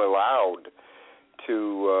not even allowed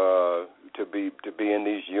to be in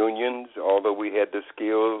these unions, although we had the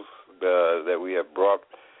skills that we have brought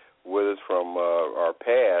with us from our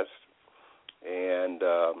past. And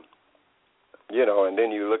and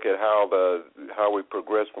then you look at how we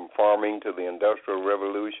progressed from farming to the Industrial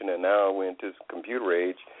Revolution, and now we're into this computer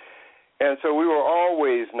age. And so we were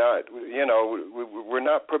always not, we're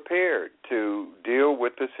not prepared to deal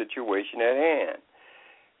with the situation at hand.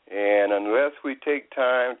 And unless we take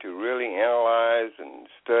time to really analyze and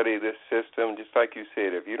study this system, just like you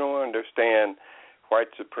said, if you don't understand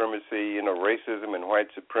white supremacy, racism and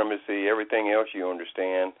white supremacy, everything else you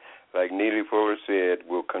understand, like Neely Fuller said,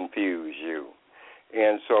 will confuse you.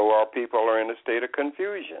 And so our people are in a state of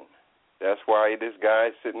confusion. That's why this guy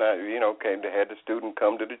sitting out, had the student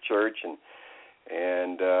come to the church and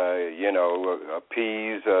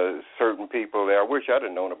appease certain people there. I wish I'd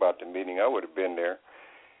have known about the meeting. I would have been there,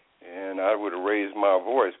 and I would have raised my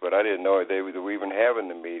voice, but I didn't know they were even having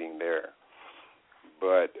the meeting there.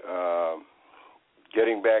 But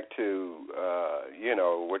getting back to,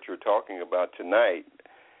 what you're talking about tonight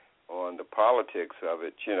on the politics of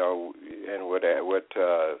it, and what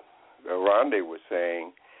Rondé was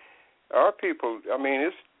saying, our people,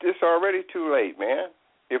 it's already too late, man.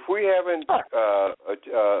 If we haven't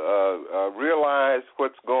realized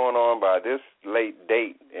what's going on by this late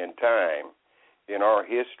date and time in our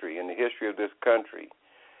history, in the history of this country,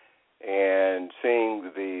 and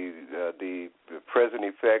seeing the present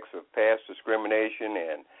effects of past discrimination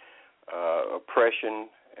and oppression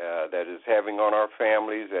that is having on our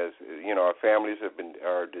families, as our families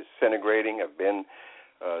are disintegrating, have been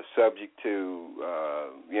subject to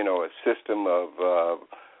a system of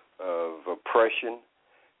oppression,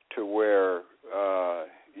 to where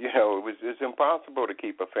it's impossible to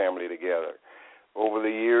keep a family together. Over the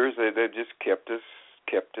years, they just kept us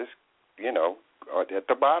at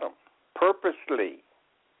the bottom purposely,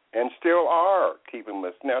 and still are keeping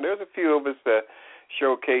us. Now, there's a few of us that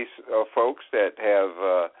showcase folks that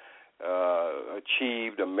have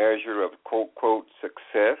achieved a measure of quote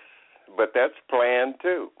success, but that's planned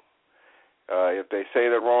too. If they say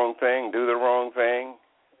the wrong thing, do the wrong thing,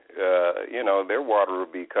 their water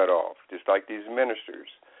will be cut off, just like these ministers.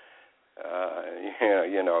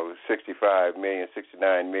 65 million,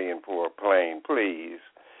 69 million for a plane, please.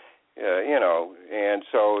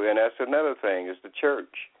 And that's another thing is the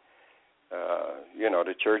church.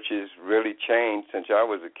 The church has really changed since I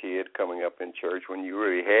was a kid coming up in church, when you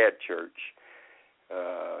really had church,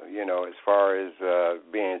 as far as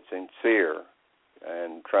being sincere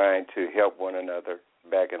and trying to help one another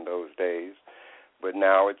back in those days. But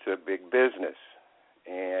now it's a big business.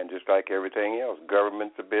 And just like everything else,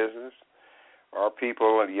 government's a business. Our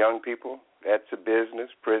people and young people, that's a business.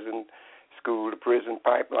 Prison, school to prison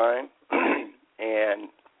pipeline. And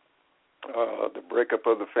the breakup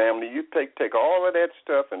of the family. You take all of that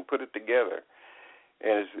stuff and put it together,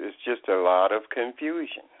 and it's just a lot of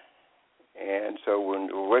confusion. And so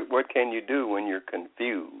what can you do when you're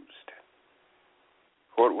confused?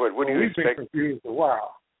 What do you expect? We've been confused a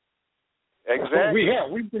while. Exactly.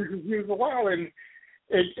 We've been confused a while, and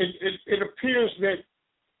it appears that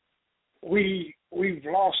we've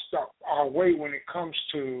lost our way when it comes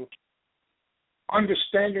to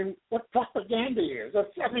understanding what propaganda is.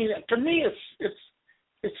 To me,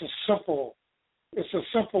 it's a simple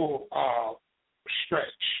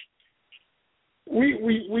stretch.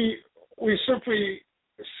 We simply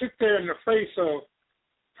sit there in the face of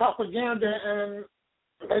propaganda and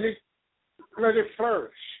let it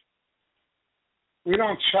flourish. We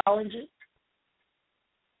don't challenge it,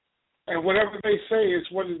 and whatever they say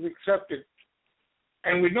is what is accepted.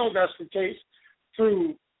 And we know that's the case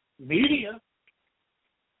through media.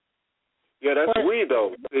 Yeah, that's we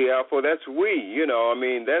though. The ALFO, that's we.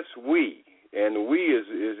 That's we, and we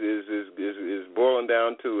is boiling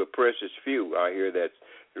down to a precious few out here that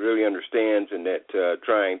really understands and that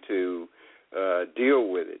trying to deal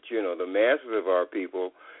with it. The masses of our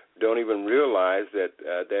people don't even realize that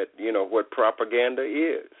what propaganda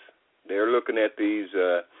is. They're looking at these,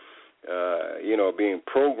 being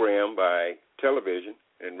programmed by television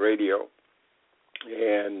and radio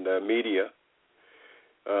and media.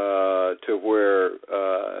 To where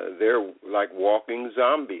they're like walking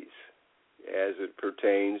zombies as it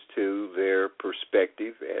pertains to their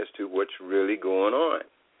perspective as to what's really going on.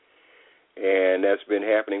 And that's been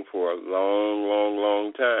happening for a long, long,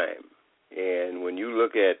 long time. And when you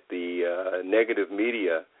look at the negative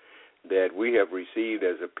media that we have received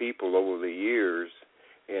as a people over the years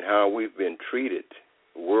and how we've been treated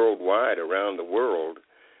worldwide around the world,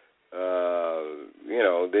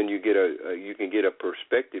 then you can get a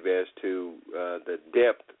perspective as to the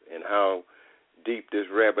depth and how deep this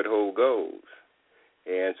rabbit hole goes.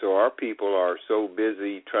 And so our people are so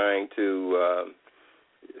busy trying to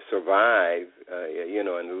survive,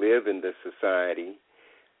 and live in this society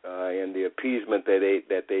and the appeasement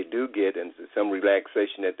that they do get, and some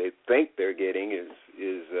relaxation that they think they're getting is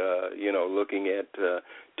looking at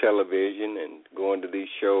television and going to these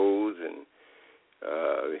shows and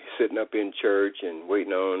sitting up in church and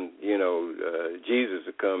waiting on Jesus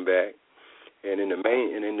to come back. And in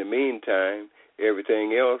the meantime,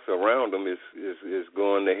 everything else around them is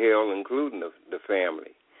going to hell, including the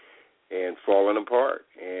family, and falling apart.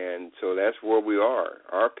 And so that's where we are.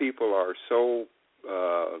 Our people are so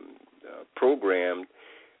programmed,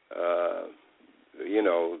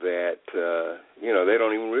 that they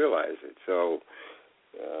don't even realize it. So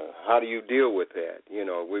how do you deal with that?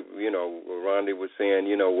 Rhonda was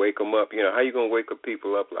saying, wake them up. How you gonna wake up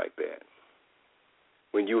people up like that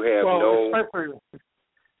when you have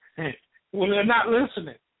when they're not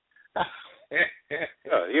listening?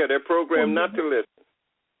 They're programmed not to listen.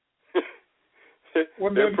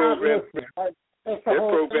 When they're programmed. They're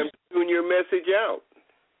programmed to tune your message out.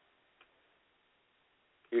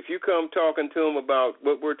 If you come talking to them about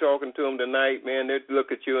what we're talking to them tonight, man, they'd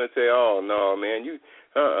look at you and say, "Oh no, man,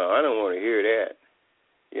 I don't want to hear that."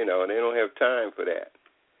 They don't have time for that.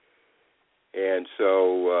 And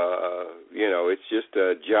so, it's just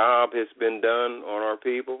a job has been done on our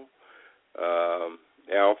people,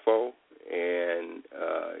 ALFO, and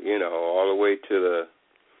all the way to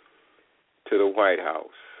the White House.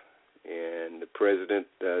 And the president,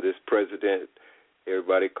 this president,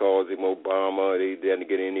 everybody calls him Obama. He doesn't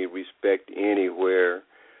get any respect anywhere.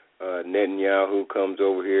 Netanyahu comes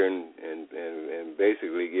over here and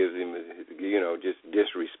basically gives him, just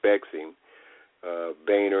disrespects him.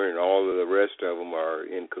 Boehner and all of the rest of them are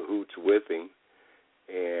in cahoots with him.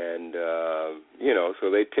 And, so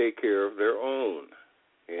they take care of their own.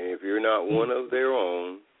 And if you're not one of their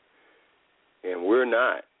own, and we're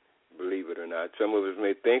not, believe it or not, some of us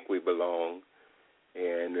may think we belong,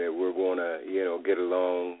 and we're going to, get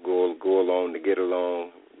along, go along to get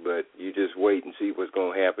along, but you just wait and see what's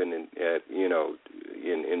going to happen in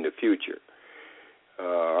the future.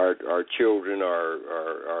 Our children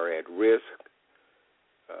are at risk,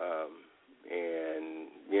 and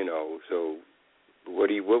so what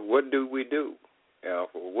do we do,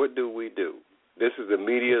 Alpha? What do we do? This is the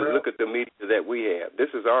media. Look at the media that we have. This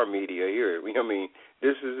is our media here.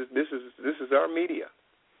 This is our media,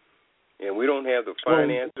 and we don't have the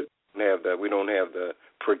finances. We don't have the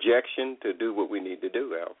projection to do what we need to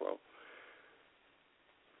do, Alpha.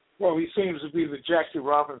 Well, he seems to be the Jackie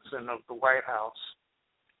Robinson of the White House,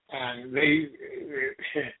 and they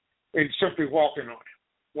simply walking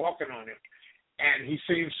on him, and he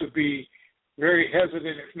seems to be very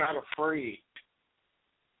hesitant, if not afraid,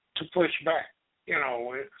 to push back.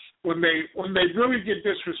 When they really get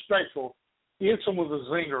disrespectful, he hits them with a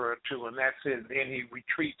zinger or two, and that's it. Then he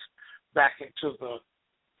retreats back into the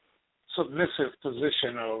submissive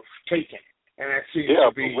position of taking, and that seems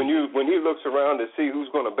to be. But when he looks around to see who's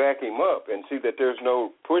going to back him up and see that there's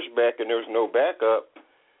no pushback and there's no backup,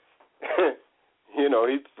 he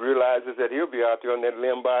realizes that he'll be out there on that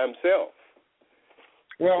limb by himself.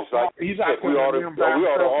 Well, he's out there on that limb by himself. We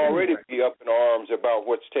ought to already be up in arms about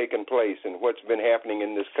what's taken place and what's been happening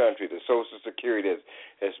in this country. The Social Security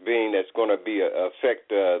that's going to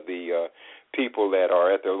affect the people that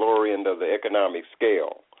are at the lower end of the economic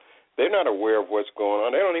scale. They're not aware of what's going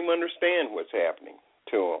on. They don't even understand what's happening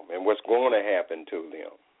to them and what's going to happen to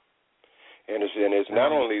them. And it's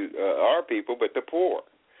not only our people, but the poor.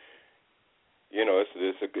 And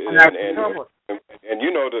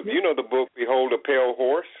the book Behold a Pale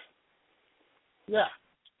Horse? Yeah.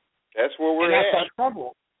 That's where we're at. That's our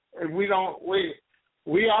trouble. And we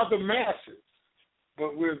are the masses,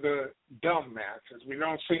 but we're the dumb masses. We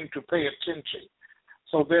don't seem to pay attention.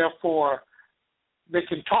 So therefore, they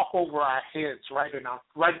can talk over our heads right in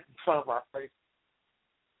front of our faces.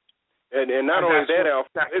 And not only that, Alpha,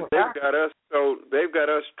 they've got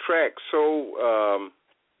us tracked so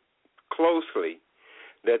closely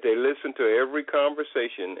that they listen to every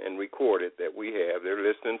conversation and record it that we have. They're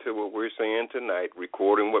listening to what we're saying tonight,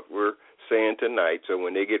 recording what we're saying tonight. So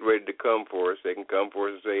when they get ready to come for us, they can come for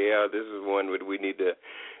us and say, yeah, this is one that we need to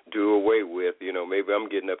do away with. Maybe I'm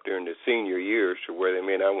getting up there in the senior years to where they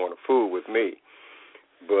may not want to fool with me.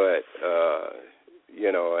 But,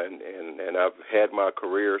 and I've had my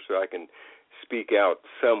career so I can speak out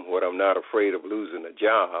somewhat. I'm not afraid of losing a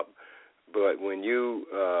job. But when you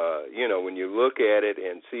look at it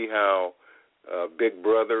and see how Big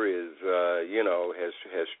Brother is,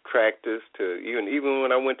 has tracked us to even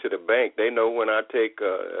when I went to the bank, they know when I take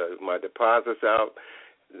my deposits out.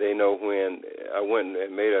 They know when I went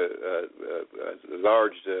and made a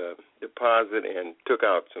large deposit and took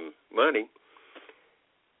out some money.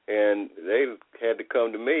 and they had to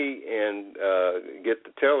come to me and get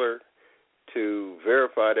the teller to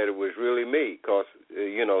verify that it was really me, because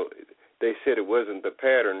they said it wasn't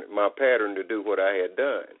my pattern to do what I had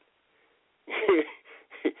done.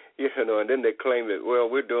 And then they claim that, well,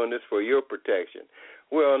 we're doing this for your protection.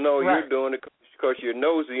 Well, no, right. You're doing it because you're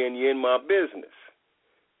nosy and you're in my business.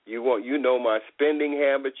 You know my spending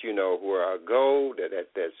habits. You know where I go.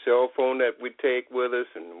 That cell phone that we take with us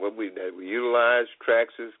and that we utilize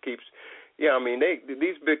tracks us, keeps. Yeah, I mean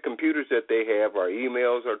these big computers that they have, our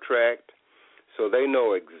emails are tracked, so they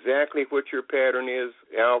know exactly what your pattern is,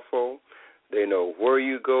 ALFO. They know where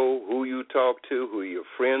you go, who you talk to, who your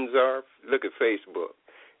friends are. Look at Facebook.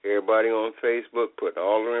 Everybody on Facebook putting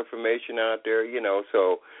all their information out there.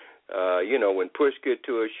 So when push get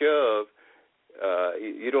to a shove.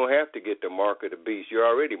 You don't have to get the mark of the beast. You're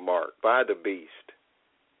already marked by the beast.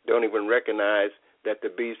 Don't even recognize that the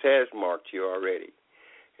beast has marked you already,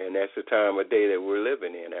 and that's the time of day that we're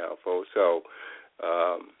living in, ALFO. So,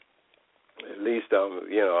 at least I'm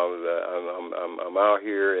out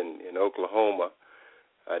here in Oklahoma.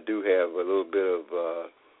 I do have a little bit of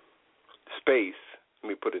space. Let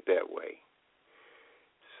me put it that way.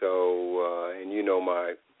 So, and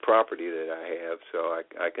my property that I have, so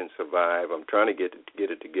I can survive. I'm trying to get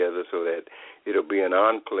it together so that it'll be an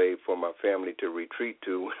enclave for my family to retreat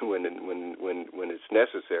to when it's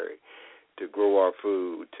necessary, to grow our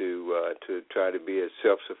food, to try to be as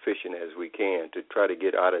self-sufficient as we can, to try to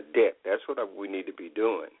get out of debt. That's what we need to be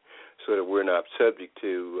doing, so that we're not subject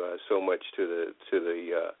to so much to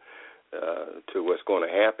what's going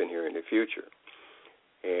to happen here in the future.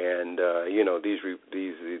 And these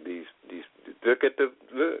look.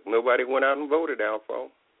 Nobody went out and voted,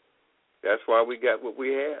 ALFO. That's why we got what we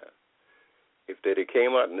have. If they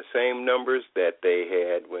came out in the same numbers that they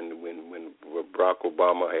had when Barack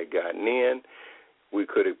Obama had gotten in, we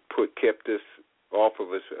could have kept this off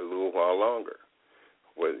of us a little while longer.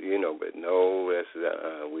 Well, but no,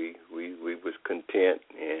 we was content,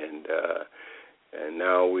 and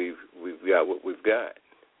now we've got what we've got.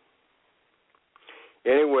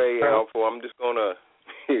 Anyway, ALFO, I'm just going to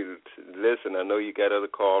listen. I know you got other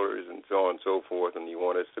callers and so on and so forth, and you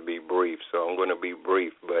want us to be brief, so I'm going to be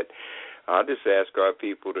brief. But I'll just ask our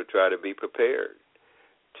people to try to be prepared,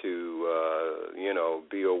 to,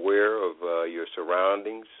 be aware of your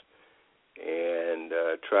surroundings, and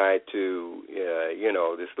try to,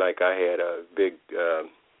 just like I had a big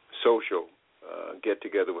social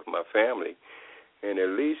get-together with my family, and at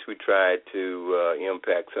least we tried to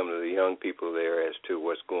impact some of the young people there as to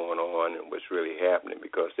what's going on and what's really happening,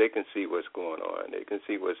 because they can see what's going on. They can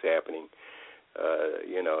see what's happening.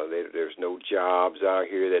 There's no jobs out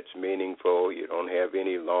here that's meaningful. You don't have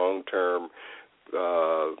any long-term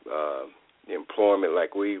employment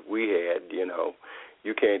like we had.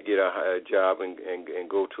 You can't get a job and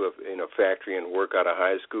go to a factory and work out of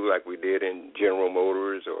high school like we did in General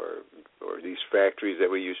Motors or these factories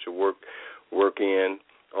that we used to work in.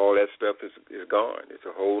 All that stuff is gone. It's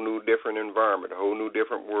a whole new different environment, a whole new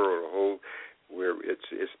different world,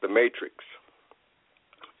 it's the Matrix.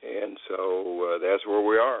 And so that's where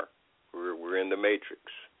we are. We're in the Matrix.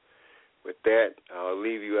 With that, I'll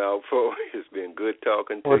leave you, ALFO. It's been good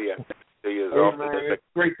talking to you. See you as often as it's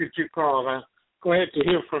great that you called. I'm glad to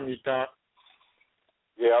hear from you, Doc.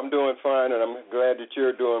 Yeah, I'm doing fine, and I'm glad that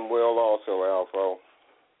you're doing well also, ALFO.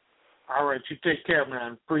 All right, you take care,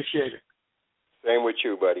 man. Appreciate it. Same with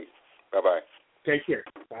you, buddy. Bye-bye. Take care.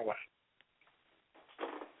 Bye-bye.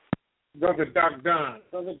 Brother Doc Don.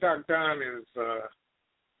 Brother Doc Don is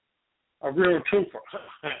a real trooper.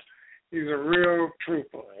 He's a real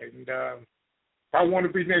trooper. And I want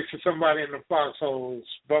to be next to somebody in the foxholes,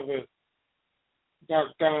 Brother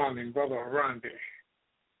Doc Don and Brother Aronde.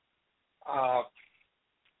 I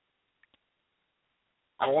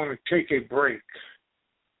want to take a break.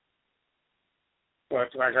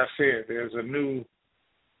 But like I said, there's a new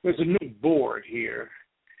board here.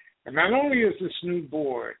 And not only is this new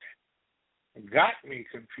board got me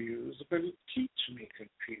confused, but it keeps me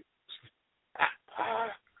confused.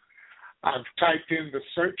 I've typed in the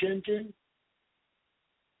search engine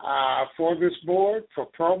for this board, for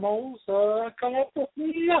promos. I come up with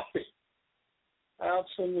nothing.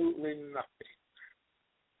 Absolutely nothing.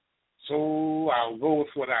 So I'll go with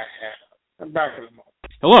what I have. I'm back in a moment.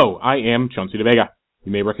 Hello, I am Chauncey DeVega.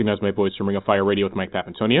 You may recognize my voice from Ring of Fire Radio with Mike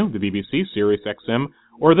Papantonio, the BBC, Sirius XM,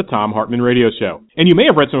 or the Tom Hartman Radio Show. And you may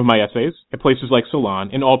have read some of my essays at places like Salon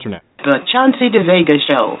and Alternate. The Chauncey DeVega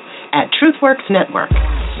Show at TruthWorks Network,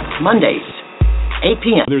 Mondays, 8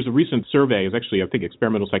 p.m. There's a recent survey, it's actually, I think,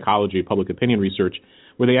 experimental psychology, public opinion research,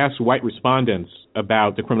 where they asked white respondents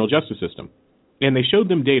about the criminal justice system. And they showed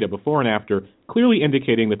them data before and after, clearly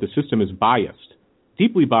indicating that the system is biased,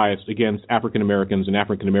 deeply biased against African Americans and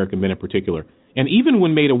African American men in particular. And even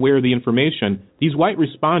when made aware of the information, these white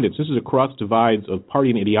respondents, this is across divides of party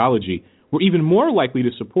and ideology, were even more likely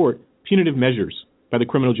to support punitive measures by the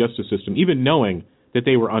criminal justice system, even knowing that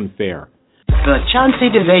they were unfair. The Chauncey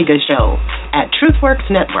DeVega Show at TruthWorks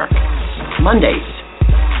Network, Mondays,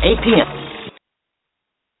 8 p.m.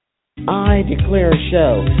 I Declare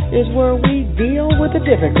Show is where we deal with the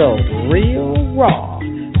difficult, real raw,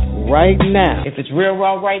 right now. If it's real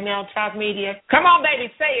raw right now, Talk Media, come on,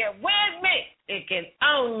 baby, say it with me. It can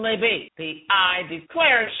only be the I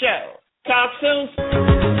Declare Show. Talk soon.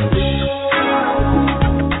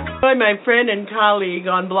 Join my friend and colleague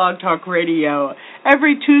on Blog Talk Radio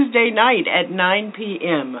every Tuesday night at 9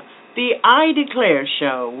 p.m. The I Declare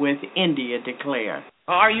Show with India Declare.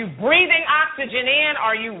 Are you breathing oxygen in?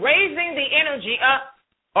 Are you raising the energy up?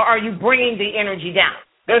 Or are you bringing the energy down?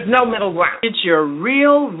 There's no middle ground. It's your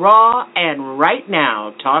real, raw, and right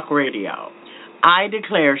now talk radio. I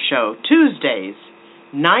Declare Show, Tuesdays,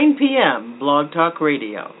 9 p.m., Blog Talk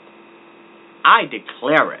Radio. I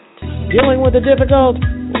declare it. Dealing with the difficult,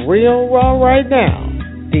 real raw right now.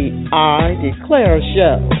 The I Declare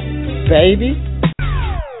Show, baby.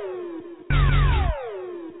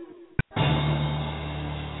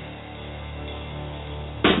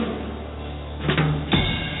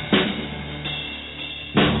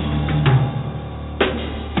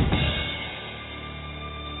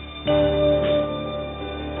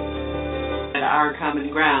 Our common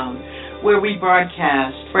ground, where we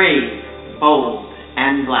broadcast brave, bold,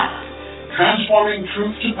 and black. Transforming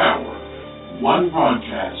truth to power, one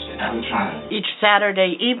broadcast at a time. Each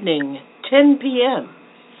Saturday evening, 10 p.m.,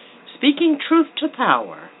 speaking truth to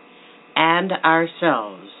power and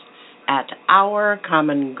ourselves at our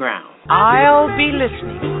common ground. I'll be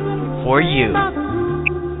listening for you.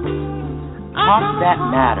 Talk that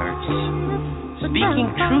matters. Speaking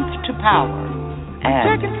truth to power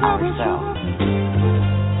and ourselves.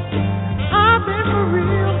 I've been for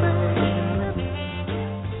real, baby.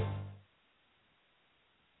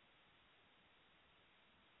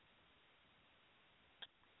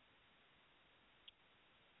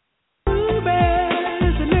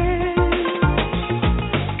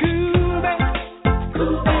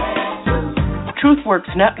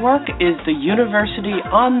 TruthWorks Network is the university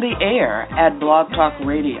on the air at Blog Talk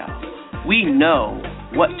Radio. We know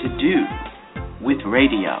what to do with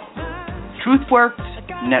radio. TruthWorks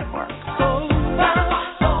Network.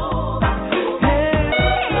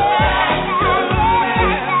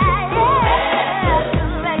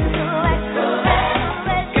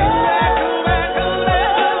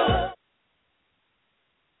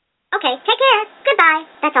 Okay, take care. Goodbye.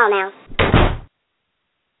 That's all now.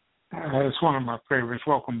 It's one of my favorites.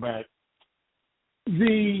 Welcome back.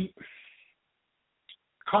 The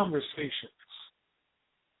conversations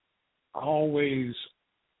are always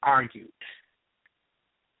argued.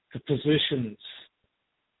 The positions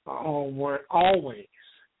were always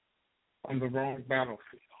on the wrong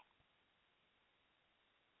battlefield.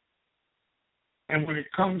 And when it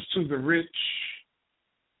comes to the rich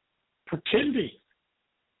pretending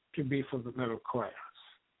to be for the middle class,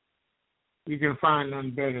 you can find none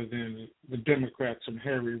better than the Democrats and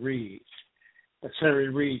Harry Reid. As Harry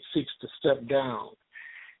Reid seeks to step down,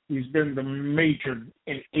 he's been the major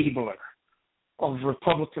enabler of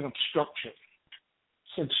Republican obstruction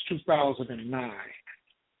since 2009.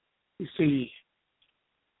 You see,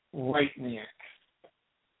 white men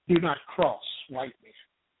do not cross white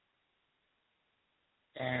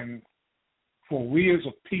men. And for we as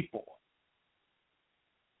a people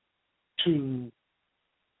to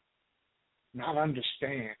not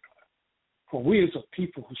understand, for we as a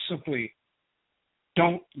people who simply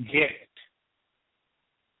don't get it,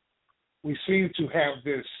 we seem to have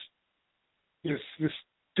this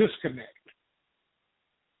disconnect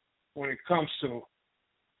when it comes to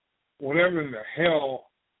whatever in the hell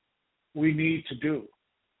we need to do.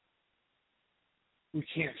 We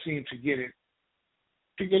can't seem to get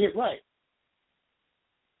it right.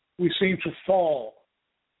 We seem to fall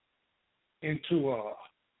into a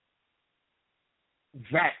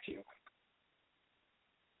vacuum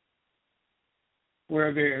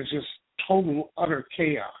where there's just total, utter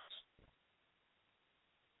chaos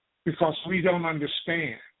because we don't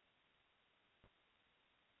understand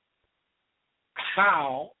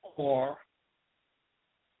how or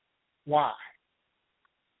why.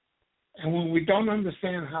 And when we don't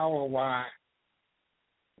understand how or why,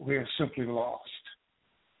 we are simply lost.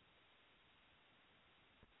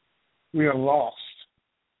 We are lost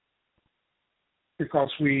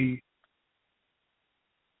because we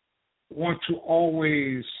want to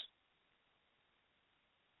always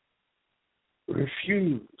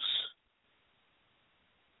refuse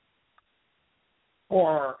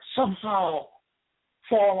or somehow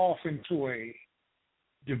fall off into a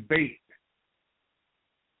debate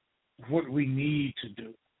of what we need to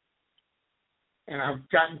do. And I've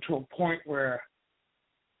gotten to a point where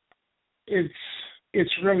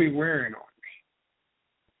it's really wearing on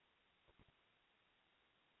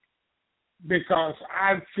me, because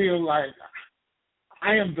I feel like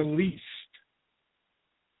I am the least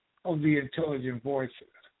of the intelligent voices.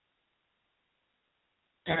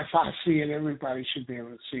 And if I see it, everybody should be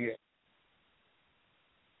able to see it.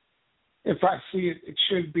 If I see it, it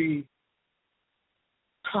should be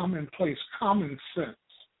commonplace, common sense.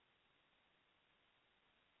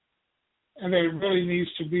 And there really needs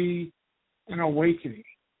to be an awakening.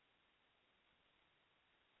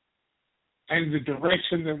 And the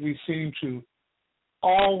direction that we seem to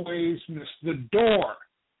always miss, the door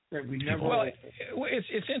that we never open.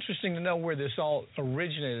 It's interesting to know where this all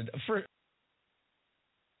originated.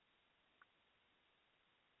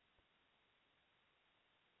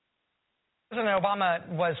 President Obama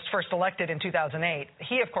was first elected in 2008.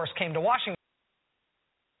 He, of course, came to Washington.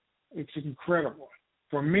 It's incredible.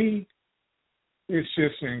 For me, it's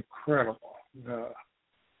just incredible.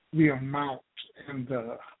 The amount and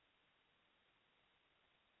the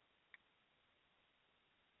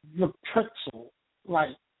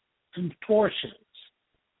pretzel-like contortions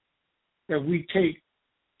that we take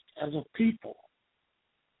as a people,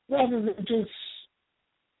 rather than just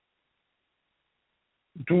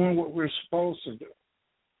doing what we're supposed to do.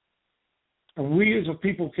 And we as a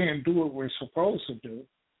people can't do what we're supposed to do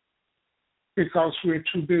because we're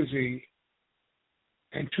too busy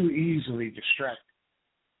and too easily distracted.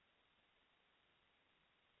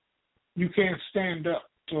 You can't stand up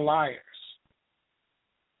to liars.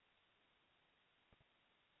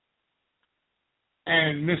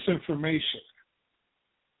 And misinformation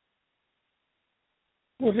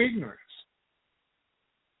with ignorance.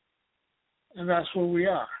 And that's where we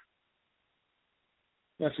are.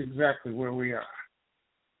 That's exactly where we are.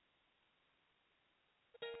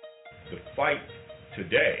 The fight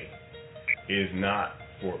today is not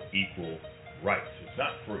for equal rights. It's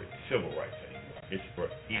not for civil rights anymore. It's for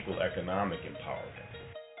equal economic empowerment.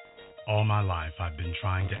 All my life, I've been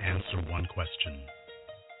trying to answer one question.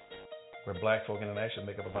 Where black folk internationally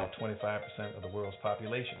make up about 25% of the world's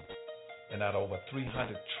population. And out of over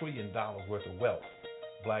 $300 trillion worth of wealth,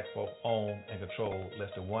 black folk own and control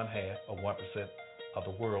less than 1/2 of 1% of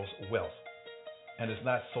the world's wealth. And it's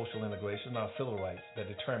not social integration, not civil rights that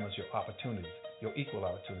determines your opportunities, your equal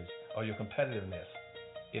opportunities, or your competitiveness.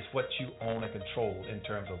 It's what you own and control in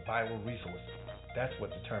terms of vital resources. That's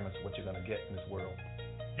what determines what you're going to get in this world.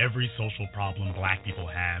 Every social problem black people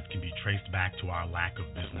have can be traced back to our lack of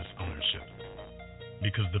business ownership.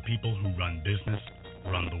 Because the people who run business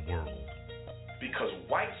run the world. Because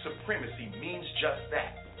white supremacy means just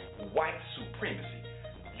that, white supremacy.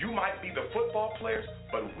 You might be the football players,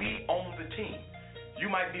 but we own the team. You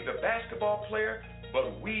might be the basketball player,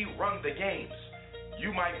 but we run the games.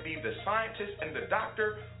 You might be the scientist and the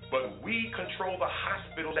doctor, but we control the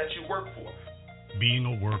hospital that you work for. Being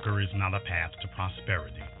a worker is not a path to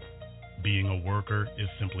prosperity. Being a worker is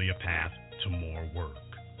simply a path to more work.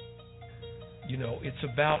 You know, it's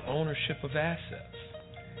about ownership of assets.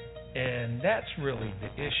 And that's really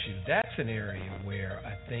the issue. That's an area where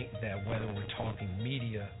I think that whether we're talking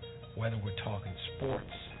media, whether we're talking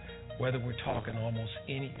sports, whether we're talking almost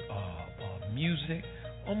any music,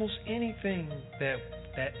 almost anything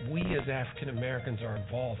that we as African Americans are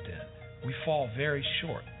involved in, we fall very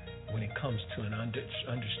short when it comes to an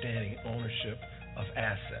understanding ownership of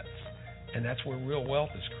assets. And that's where real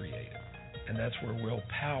wealth is created. And that's where real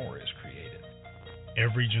power is created.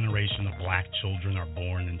 Every generation of black children are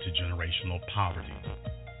born into generational poverty.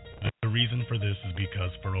 The reason for this is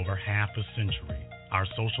because for over half a century, our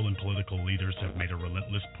social and political leaders have made a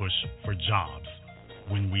relentless push for jobs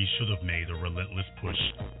when we should have made a relentless push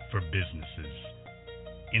for businesses.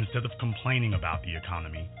 Instead of complaining about the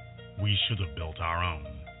economy, we should have built our own.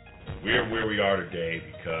 We're where we are today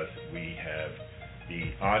because we have the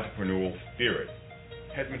entrepreneurial spirit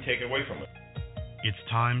has been taken away from us. It's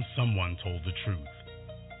time someone told the truth.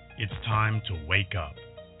 It's time to wake up.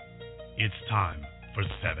 It's time for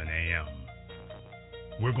 7 a.m.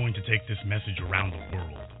 We're going to take this message around the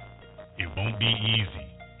world. It won't be easy.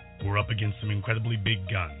 We're up against some incredibly big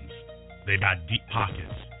guns. They've got deep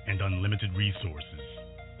pockets and unlimited resources.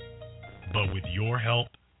 But with your help,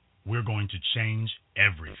 we're going to change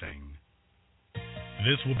everything.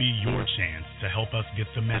 This will be your chance to help us get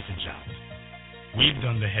the message out. We've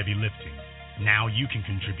done the heavy lifting. Now you can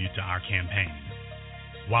contribute to our campaign.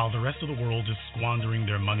 While the rest of the world is squandering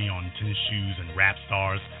their money on tennis shoes and rap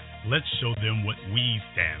stars, let's show them what we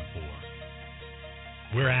stand for.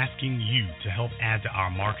 We're asking you to help add to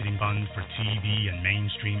our marketing fund for TV and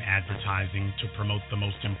mainstream advertising to promote the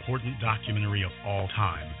most important documentary of all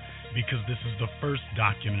time, because this is the first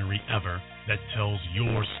documentary ever that tells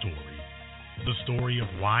your story. The story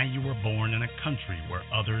of why you were born in a country where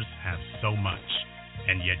others have so much,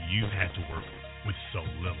 and yet you've had to work with so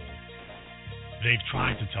little. They've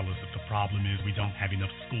tried to tell us that the problem is we don't have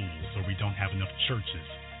enough schools or we don't have enough churches,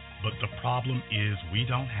 but the problem is we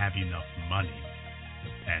don't have enough money.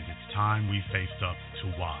 And it's time we faced up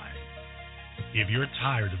to why. If you're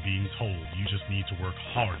tired of being told you just need to work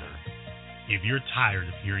harder, if you're tired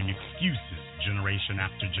of hearing excuses generation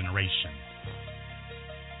after generation,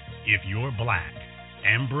 if you're black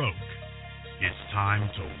and broke, it's time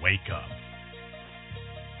to wake up.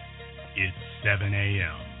 It's 7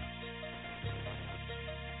 a.m.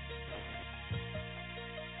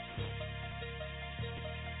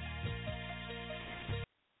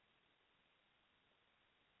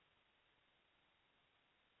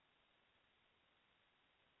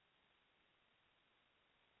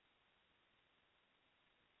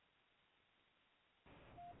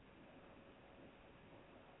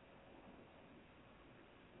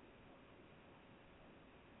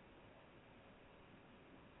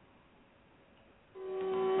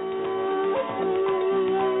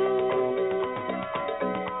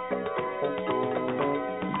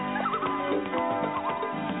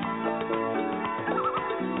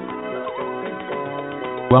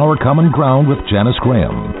 Our Common Ground with Janice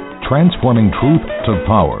Graham, transforming truth to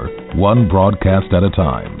power, one broadcast at a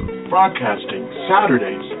time. Broadcasting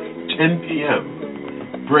Saturdays, 10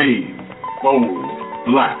 p.m. Brave, bold,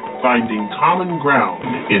 black, finding common ground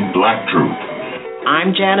in Black Truth.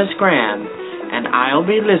 I'm Janice Graham, and I'll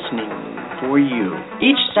be listening for you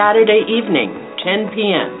each Saturday evening, 10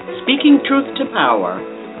 p.m., speaking truth to power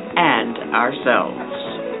and ourselves.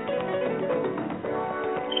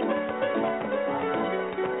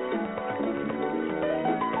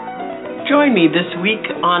 Join me this week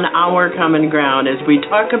on Our Common Ground as we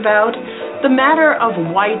talk about the matter of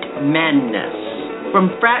white manness,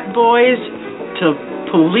 from frat boys to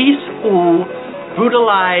police who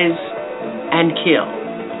brutalize and kill.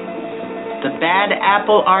 The bad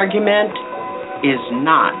apple argument is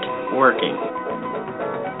not working.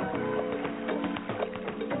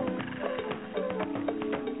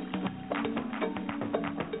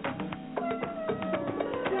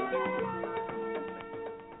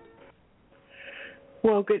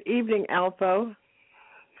 Well, good evening, ALFO.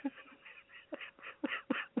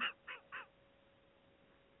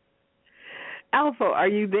 ALFO, are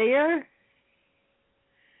you there?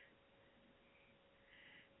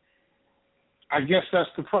 I guess that's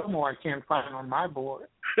the promo I can't find on my board.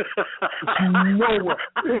 It's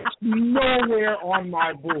nowhere on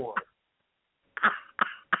my board.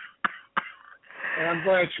 And I'm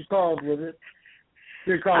glad you called with it,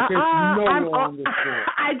 because it's nowhere on this board.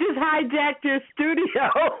 I just hijacked your studio.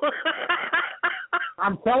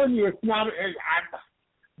 I'm telling you, it's not.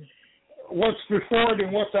 What's before it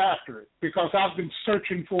and what's after it, because I've been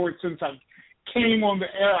searching for it since I came on the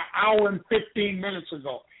air an hour and 15 minutes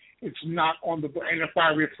ago. It's not on the board. And if I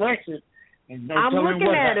refresh it, and no I'm telling looking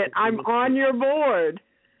what at happens, it. I'm on your board.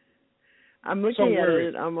 I'm looking at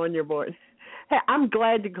it. I'm on your board. Hey, I'm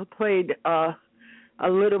glad you played a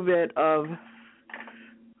little bit of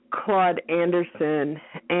Claude Anderson,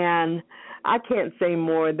 and I can't say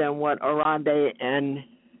more than what Arande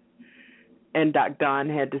and Doc Don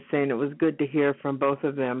had to say, and it was good to hear from both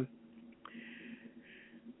of them.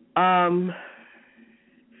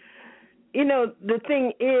 You know, the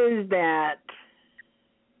thing is that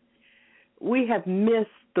we have missed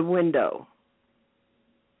the window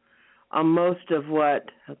on most of what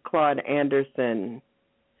Claude Anderson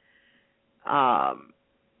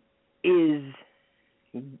is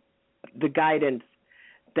the guidance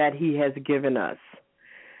that he has given us.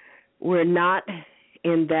 We're not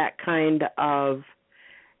in that kind of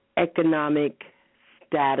economic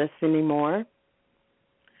status anymore.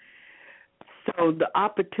 So the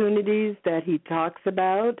opportunities that he talks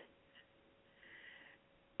about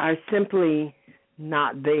are simply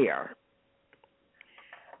not there.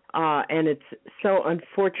 And it's so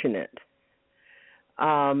unfortunate.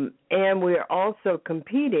 And we're also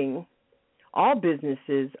competing, all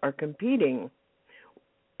businesses are competing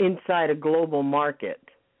inside a global market.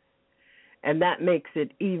 And that makes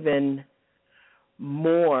it even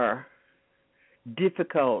more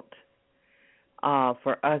difficult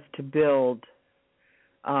for us to build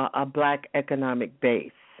a black economic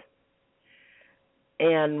base.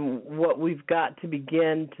 And what we've got to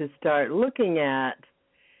begin to start looking at,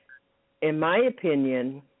 in my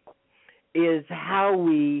opinion, is how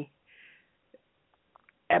we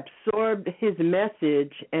absorb his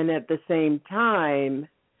message and at the same time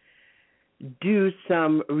do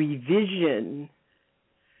some revision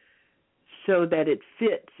so that it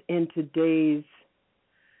fits in today's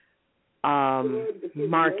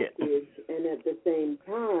market. And at the same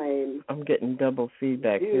time, I'm getting double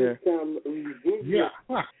feedback here. Some revision. Yeah,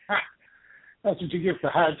 that's what you get for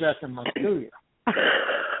hijacking my studio.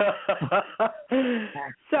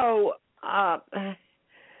 So,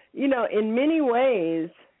 in many ways,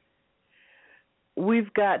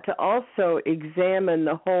 we've got to also examine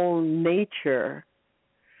the whole nature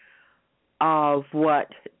of what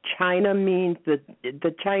China means,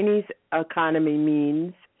 the Chinese economy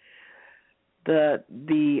means,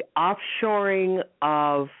 the offshoring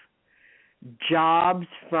of jobs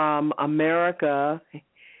from America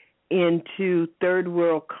into third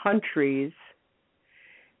world countries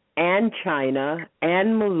and China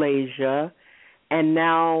and Malaysia and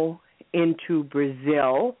now into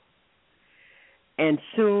Brazil, and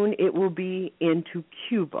soon it will be into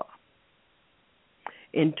Cuba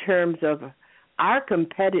in terms of our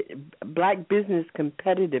black business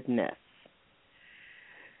competitiveness.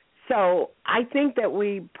 So I think that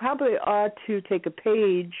we probably ought to take a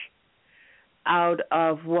page out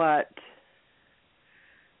of what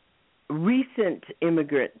recent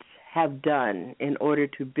immigrants have done in order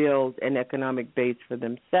to build an economic base for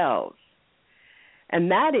themselves. And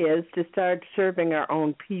that is to start serving our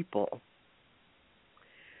own people.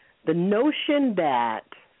 The notion that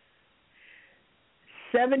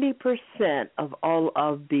 70% of all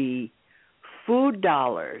of the food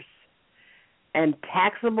dollars and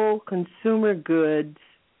taxable consumer goods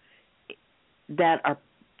that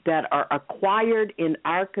are acquired in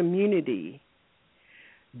our community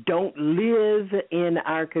don't live in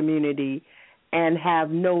our community and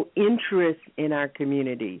have no interest in our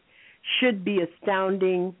community should be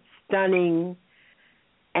astounding, stunning,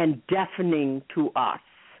 and deafening to us.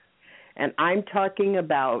 And I'm talking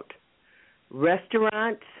about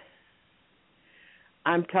restaurants.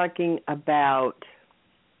 I'm talking about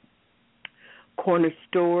corner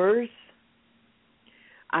stores.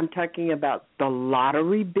 I'm talking about the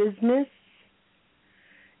lottery business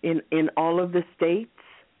in all of the states.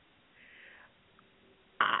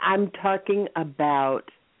 I'm talking about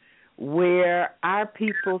where our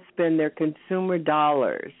people spend their consumer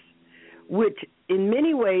dollars, which in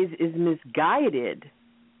many ways is misguided,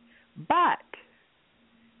 but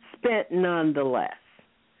spent nonetheless.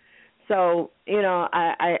 So,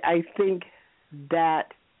 I think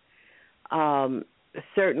that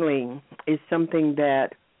certainly is something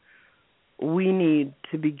that we need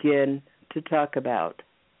to begin to talk about,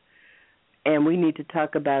 and we need to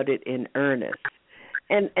talk about it in earnest.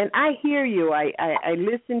 And I hear you. I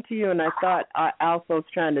listened to you, and I thought ALFO's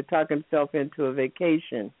trying to talk himself into a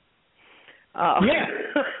vacation. Yeah.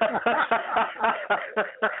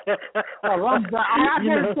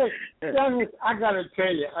 I gotta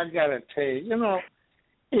tell you,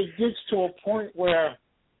 it gets to a point where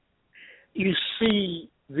you see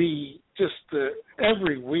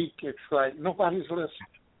every week it's like nobody's listening.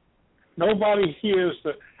 Nobody hears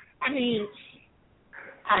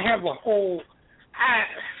I have a whole.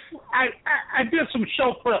 I did some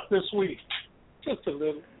show prep this week, just a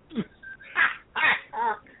little.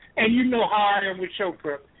 And you know how I am with show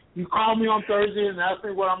prep. You call me on Thursday and ask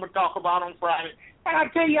me what I'm going to talk about on Friday, and I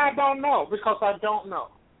tell you I don't know because I don't know.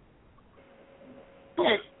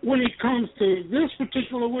 But when it comes to this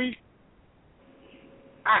particular week,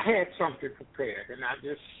 I had something prepared, and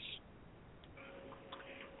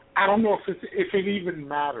I don't know if it even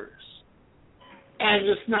matters. And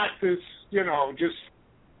it's not this, just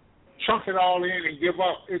chunk it all in and give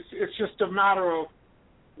up. It's just a matter of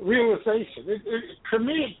realization. To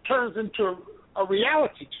me, it turns into a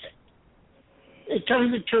reality check. It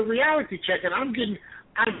turns into a reality check, and I'm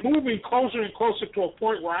moving closer and closer to a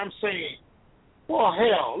point where I'm saying, well,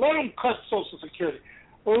 hell, let them cut Social Security.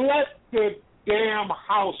 Let the damn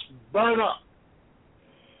house burn up.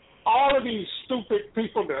 All of these stupid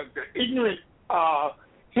people, the ignorant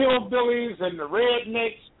hillbillies and the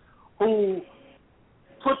rednecks who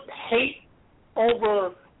put hate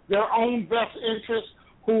over their own best interests,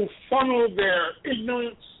 who funnel their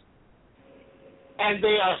ignorance, and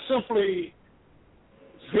they are simply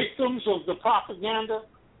victims of the propaganda.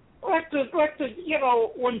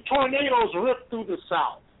 When tornadoes rip through the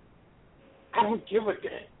South, I don't give a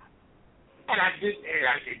damn. And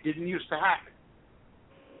it didn't used to happen.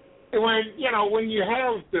 when you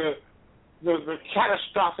have the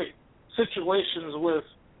catastrophic situations with,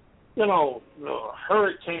 the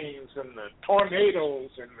hurricanes and the tornadoes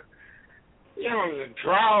and the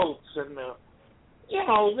droughts and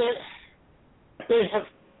they have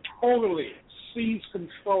totally seized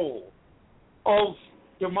control of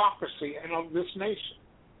democracy and of this nation.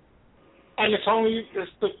 And it's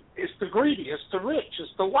the greedy, it's the rich,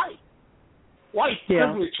 it's the white. White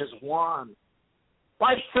privilege has won.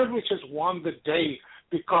 White privilege has won the day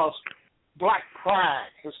because black pride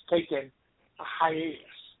has taken a hiatus.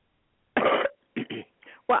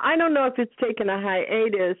 Well, I don't know if it's taken a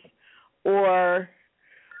hiatus or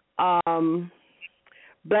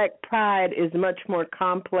black pride is much more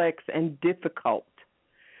complex and difficult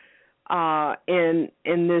in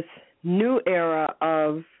this new era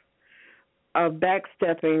of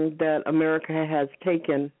backstepping that America has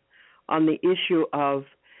taken on the issue of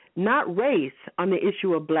not race, on the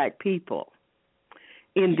issue of black people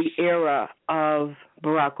in the era of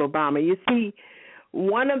Barack Obama. You see,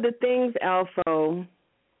 one of the things, ALFO,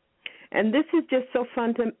 and this is just so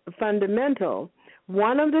fundamental,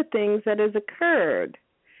 one of the things that has occurred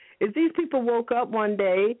is these people woke up one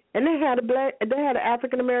day and they had an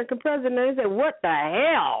African American president, and they said, "What the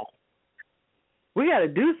hell? We got to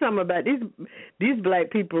do something about these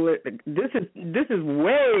black people. This is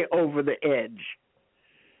way over the edge."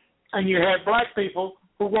 And you had black people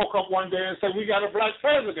who woke up one day and said, "We got a black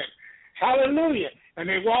president. Hallelujah!" And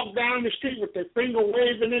they walked down the street with their finger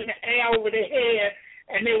waving in the air over their head,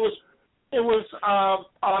 and it was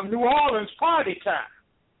New Orleans party time.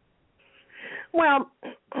 Well,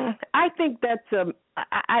 I think that's a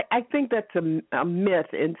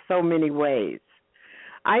myth in so many ways.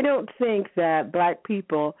 I don't think that black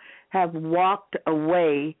people have walked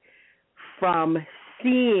away from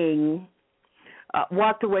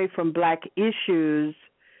black issues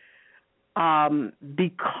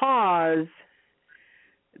because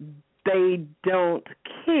they don't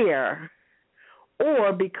care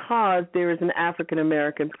or because there is an African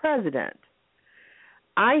American president.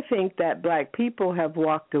 I think that black people have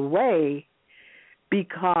walked away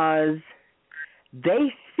because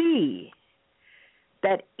they see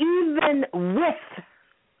that even with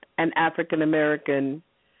an African American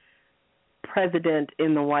president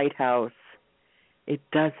in the White House, it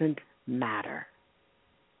doesn't matter.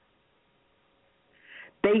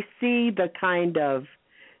 They see the kind of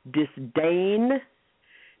disdain,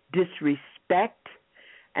 disrespect,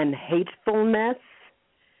 and hatefulness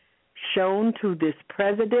shown to this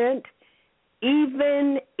president,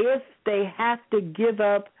 even if they have to give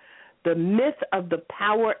up the myth of the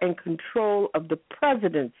power and control of the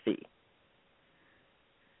presidency.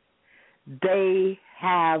 They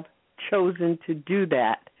have chosen to do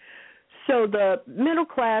that. So the middle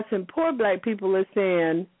class and poor black people are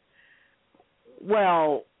saying,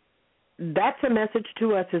 well, that's a message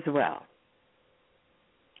to us as well.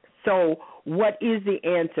 So what is the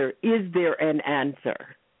answer? Is there an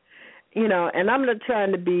answer? And I'm not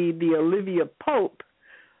trying to be the Olivia Pope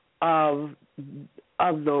of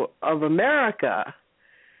America,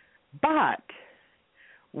 but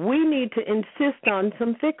we need to insist on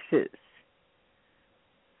some fixes.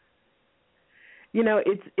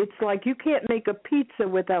 It's like you can't make a pizza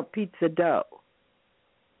without pizza dough.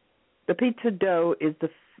 The pizza dough is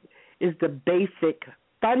the basic,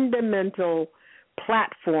 fundamental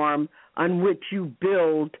platform on which you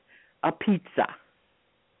build a pizza.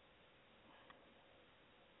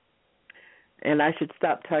 And I should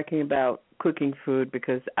stop talking about cooking food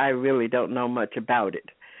because I really don't know much about it.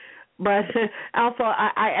 But ALFO,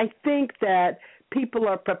 I think that people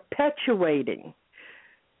are perpetuating.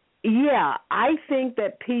 Yeah, I think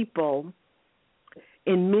that people,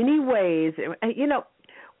 in many ways,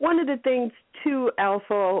 one of the things, too,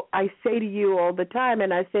 ALFO, I say to you all the time,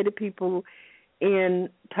 and I say to people in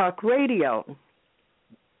talk radio,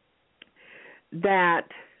 that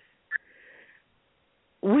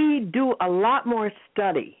we do a lot more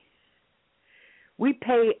study. We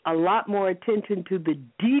pay a lot more attention to the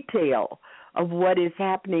detail of what is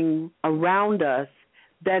happening around us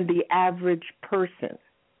than the average person.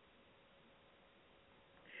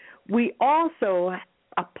 We also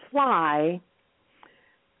apply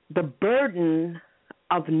the burden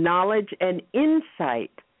of knowledge and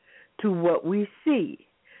insight to what we see.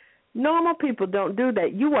 Normal people don't do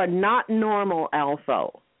that. You are not normal,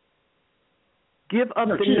 ALFO. Give up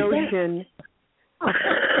the notion.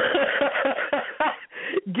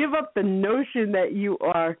 Give up the notion that you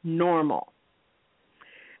are normal.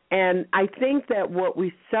 And I think that what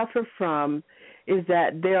we suffer from is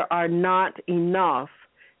that there are not enough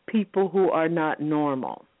people who are not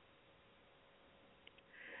normal.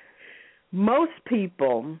 most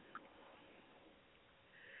people,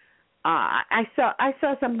 I saw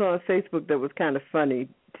something on Facebook that was kind of funny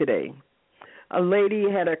today. A lady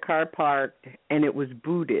had her car parked and it was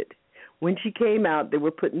booted. When she came out, they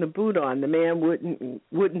were putting the boot on. The man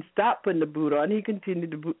wouldn't stop putting the boot on. He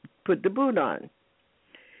continued to put the boot on.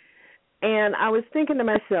 And I was thinking to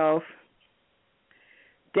myself,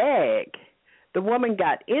 dag, the woman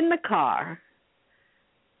got in the car,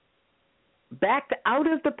 backed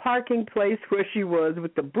out of the parking place where she was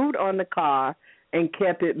with the boot on the car, and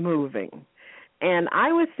kept it moving. And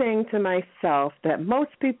I was saying to myself that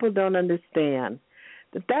most people don't understand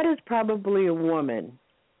that that is probably a woman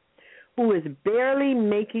who is barely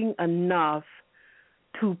making enough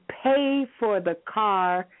to pay for the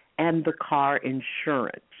car and the car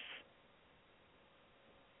insurance.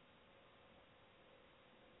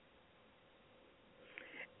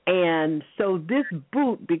 And so this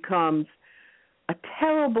boot becomes a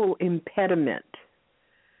terrible impediment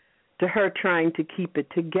to her trying to keep it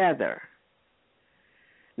together.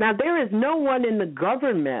 Now, there is no one in the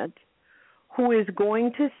government who is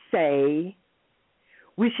going to say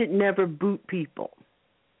we should never boot people,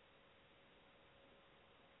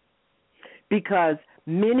 because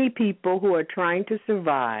many people who are trying to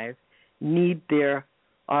survive need their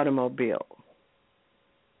automobile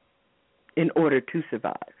in order to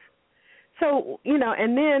survive. So,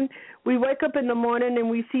 and then we wake up in the morning and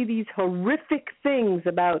we see these horrific things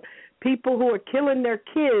about people who are killing their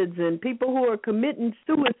kids and people who are committing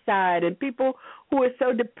suicide and people who are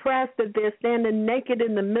so depressed that they're standing naked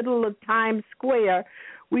in the middle of Times Square.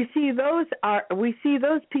 We see those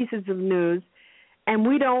pieces of news, and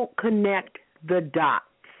we don't connect the dots.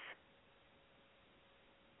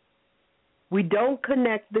 We don't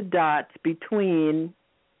connect the dots between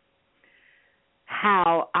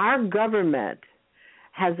how our government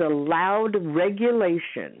has allowed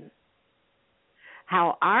regulation,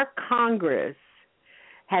 how our Congress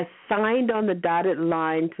has signed on the dotted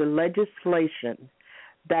line to legislation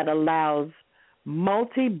that allows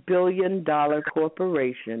multi-billion-dollar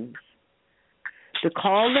corporations to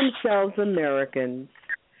call themselves Americans,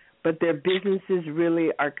 but their businesses really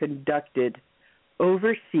are conducted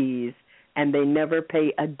overseas and they never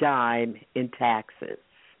pay a dime in taxes.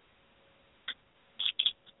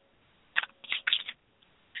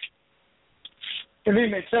 And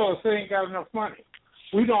then they tell us they ain't got enough money.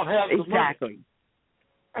 We don't have the money.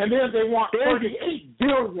 And then they want $38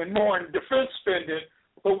 billion more in defense spending,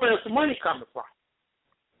 but where's the money coming from?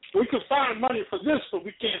 We can find money for this, but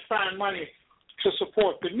we can't find money to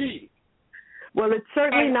support the need. Well, it's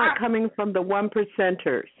certainly not coming from the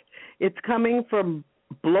 1%ers. It's coming from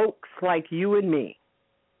blokes like you and me.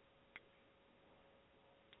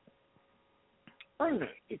 Wait a minute.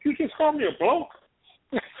 Did you just call me a bloke?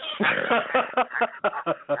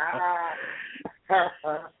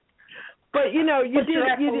 But you did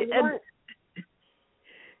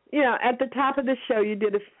at the top of the show you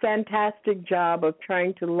did a fantastic job of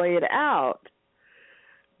trying to lay it out.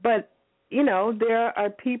 But there are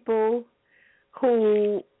people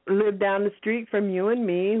who live down the street from you and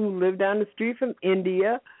me, who live down the street from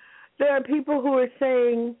India. There are people who are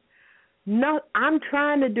saying, "No, I'm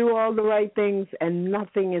trying to do all the right things and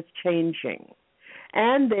nothing is changing."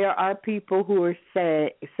 And there are people who are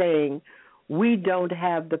saying, we don't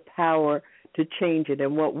have the power to change it.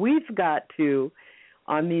 And what we've got to,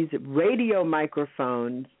 on these radio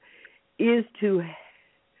microphones, is to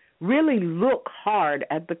really look hard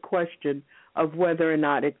at the question of whether or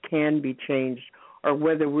not it can be changed, or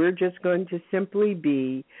whether we're just going to simply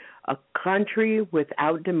be a country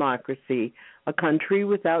without democracy, a country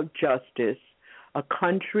without justice, a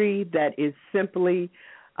country that is simply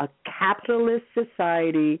a capitalist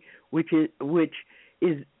society which is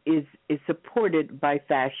supported by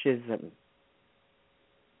fascism.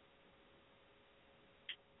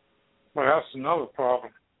 Well, that's another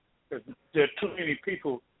problem. There are too many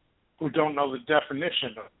people who don't know the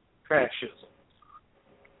definition of fascism,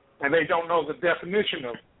 and they don't know the definition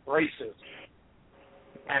of racism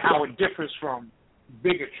and how it differs from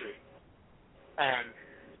bigotry and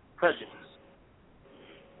prejudice.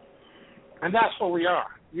 And that's where we are.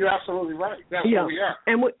 You're absolutely right. That's where we are.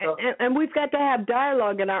 And we've got to have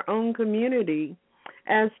dialogue in our own community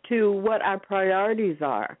as to what our priorities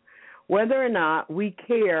are, whether or not we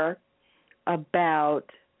care about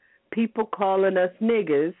people calling us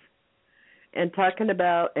niggas and talking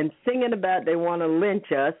about and singing about they want to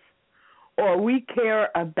lynch us, or we care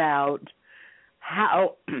about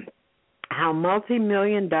how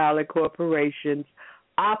multi-million-dollar corporations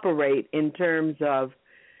operate in terms of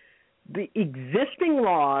the existing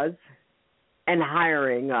laws and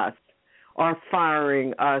hiring us or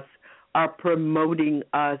firing us are promoting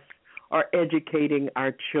us or educating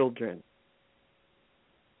our children?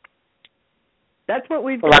 That's what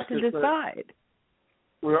we've got to decide.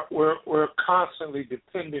 We're constantly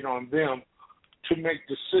depending on them to make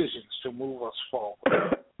decisions to move us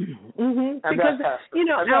forward. Because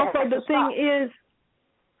ALFO, the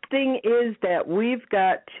thing is that we've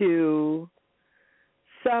got to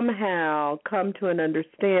somehow come to an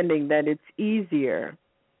understanding that it's easier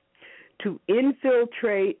to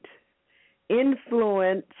infiltrate,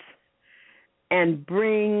 influence, and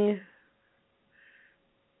bring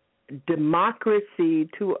democracy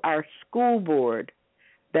to our school board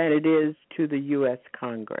than it is to the U.S.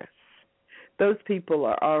 Congress. Those people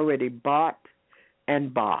are already bought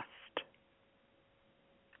and bossed.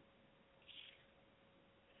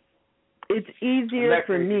 It's easier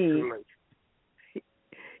for me.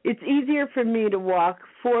 It's easier for me to walk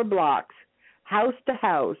 4 blocks, house to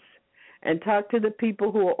house, and talk to the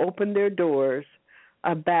people who will open their doors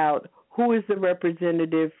about who is the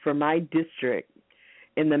representative for my district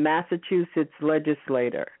in the Massachusetts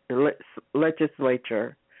legislature,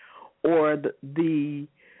 or the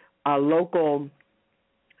local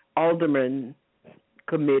alderman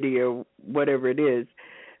committee or whatever it is,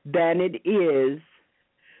 than it is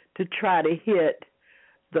to try to hit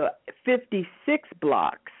the 56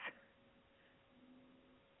 blocks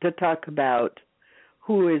to talk about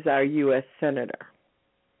who is our U.S. senator.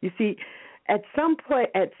 You see, at some point,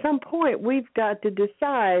 we've got to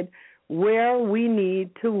decide where we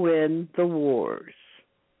need to win the wars.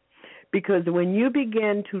 Because when you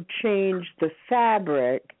begin to change the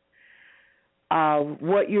fabric of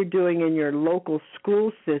what you're doing in your local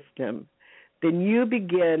school system, then you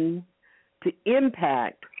begin to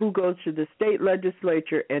impact who goes to the state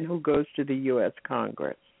legislature and who goes to the U.S.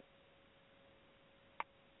 Congress.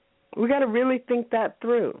 We got to really think that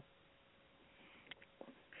through.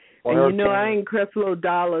 Well, and I ain't Creflo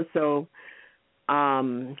Dollar, so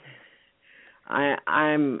I'm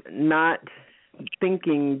not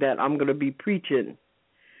thinking that I'm going to be preaching.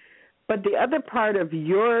 But the other part of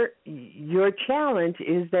your challenge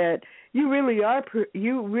is that you really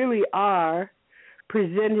are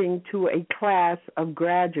presenting to a class of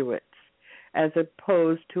graduates as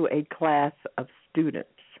opposed to a class of students.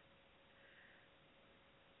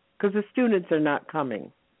 Because the students are not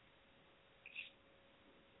coming.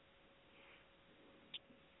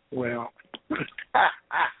 Well,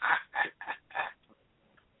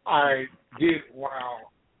 I did,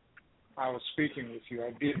 while I was speaking with you,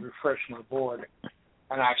 I did refresh my board,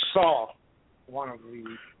 and I saw one of the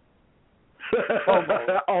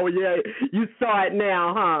promos. Oh, yeah, you saw it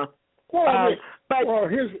now, huh?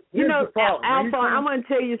 Here's the problem. ALFO, I'm going to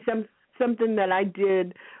tell you something that I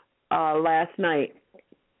did last night.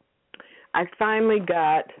 I finally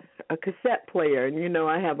got a cassette player, and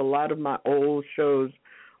I have a lot of my old shows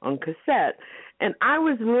on cassette, and I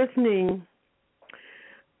was listening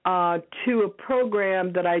to a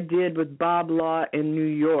program that I did with Bob Law in New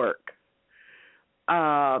York,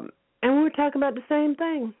 and we were talking about the same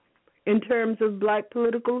thing in terms of black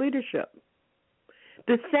political leadership.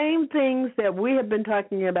 The same things that we have been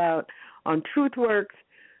talking about on TruthWorks,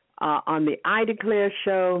 on the I Declare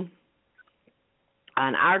show,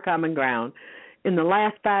 on Our Common Ground in the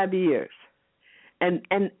last 5 years. And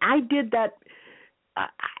I did that.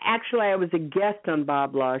 Actually, I was a guest on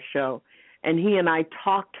Bob Law's show, and he and I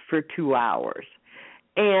talked for 2 hours.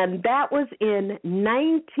 And that was in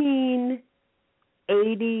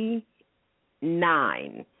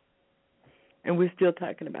 1989. And we're still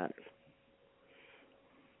talking about it.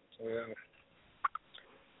 Yeah.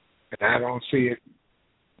 And I don't see it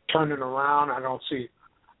turning around. I don't see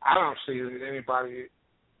that anybody,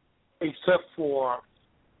 except for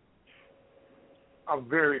a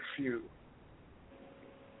very few,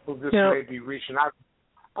 who this may be reaching out.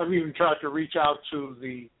 I've even tried to reach out to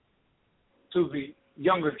the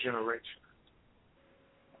younger generation,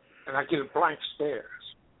 and I get blank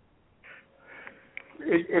stares.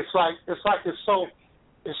 It's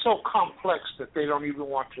so complex that they don't even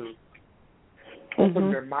want to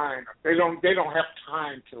open their mind. They don't have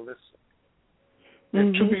time to listen. There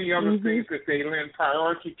are too many other things that they lend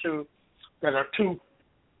priority to that are too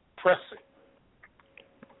pressing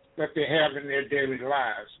that they have in their daily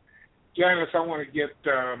lives. Janice, I want to get...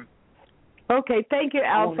 okay, thank you,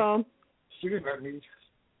 ALFO. She didn't let me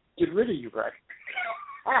get rid of you, right?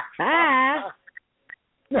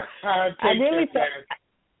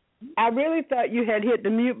 I really thought you had hit the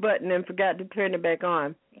mute button and forgot to turn it back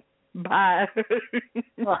on. Bye.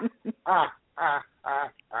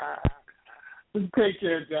 Take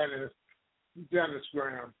care, Janice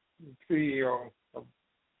Graham, CEO of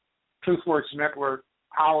TruthWorks Network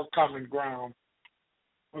our common ground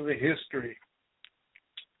for the history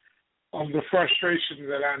of the frustration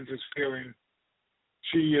that I'm just feeling.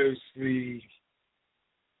 She is the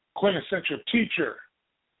quintessential teacher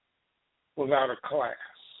without a class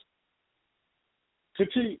to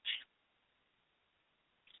teach.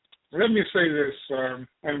 Let me say this,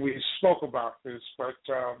 and we spoke about this, but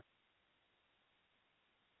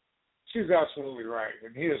she's absolutely right,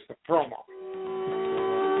 and here's the promo.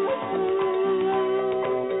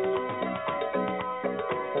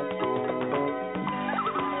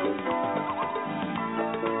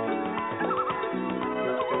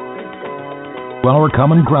 Our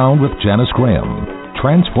Common Ground with Janice Graham,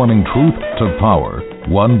 transforming truth to power,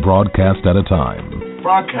 one broadcast at a time.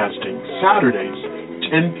 Broadcasting Saturdays,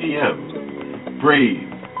 10 p.m. Brave,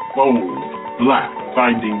 bold, black,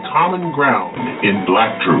 finding common ground in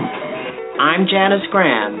black truth. I'm Janice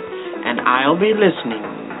Graham, and I'll be listening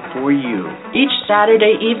for you each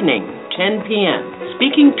Saturday evening, 10 p.m.,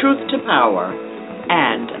 speaking truth to power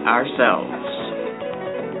and ourselves.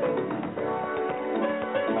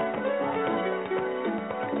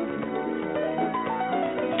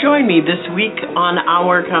 Join me this week on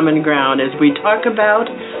Our Common Ground as we talk about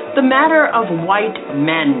the matter of white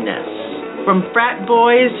manness, from frat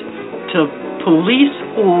boys to police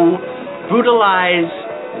who brutalize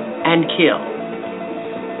and kill.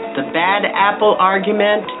 The bad apple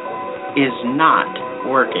argument is not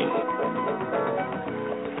working.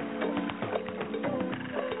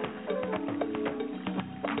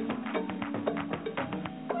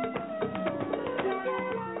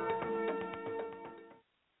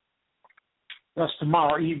 That's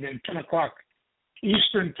tomorrow evening, 10 o'clock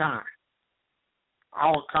Eastern Time.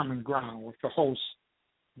 Our Common Ground with the host,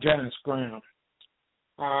 Janice Graham.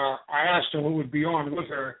 I asked her who would be on with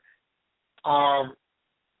her.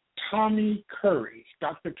 Tommy Curry,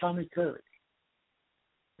 Dr. Tommy Curry.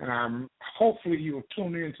 And hopefully you will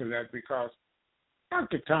tune into that because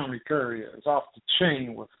Dr. Tommy Curry is off the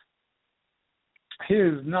chain with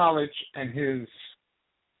his knowledge and his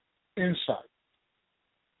insight.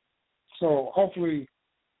 So hopefully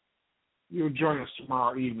you'll join us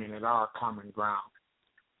tomorrow evening at Our Common Ground.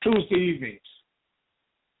 Tuesday evenings,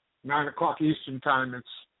 9 o'clock Eastern Time, it's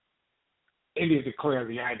India Declare,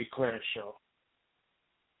 the I Declare show.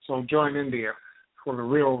 So join India for the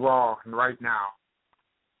real raw and right now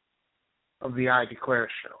of the I Declare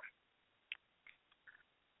show.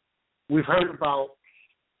 We've heard about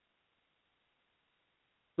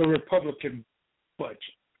the Republican budget.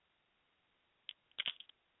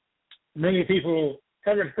 Many people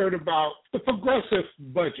haven't heard about the progressive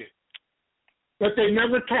budget that they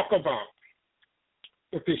never talk about,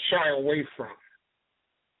 that they shy away from,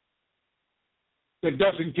 that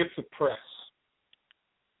doesn't get the press,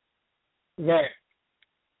 that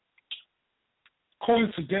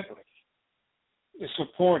coincidentally is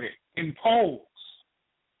supported, imposed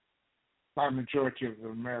by a majority of the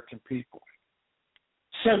American people.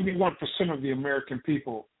 71% of the American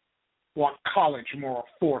people want college more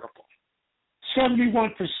affordable.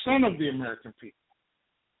 71% of the American people,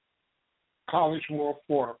 college more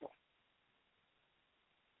affordable.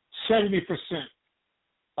 70%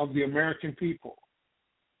 of the American people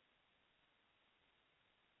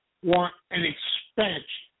want an expansion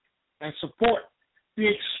and support the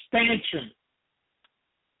expansion,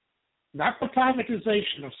 not the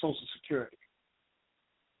privatization of Social Security.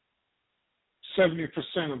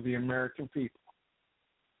 70% of the American people.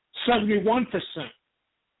 71%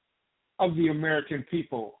 of the American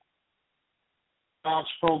people. Jobs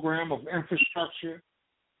program of infrastructure,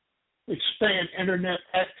 expand internet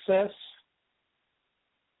access,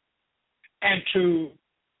 and to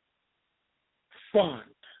fund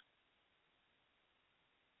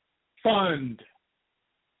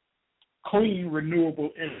clean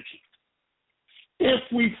renewable energy. If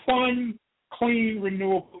we fund clean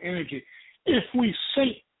renewable energy, if we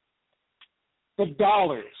sink the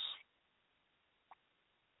dollars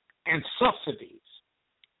and subsidies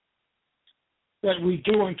that we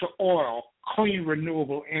do into oil, clean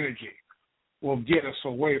renewable energy will get us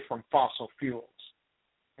away from fossil fuels.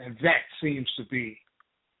 And that seems to be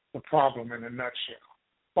the problem in a nutshell,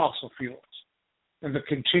 fossil fuels and the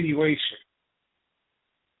continuation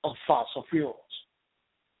of fossil fuels.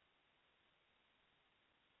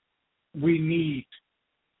 We need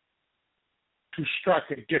to strike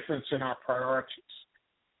a difference in our priorities.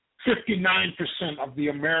 59% of the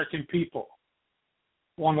American people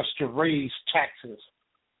want us to raise taxes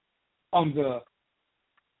on the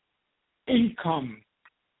income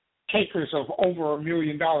takers of over $1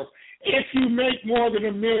 million. If you make more than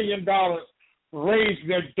 $1 million, raise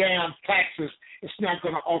their damn taxes. It's not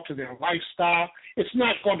going to alter their lifestyle. It's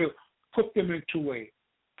not going to put them into a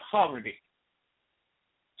poverty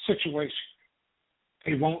situation.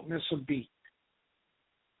 They won't miss a beat.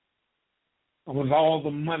 And with all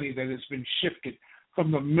the money that has been shifted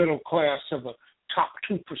from the middle class to the top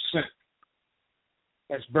 2%,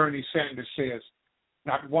 as Bernie Sanders says,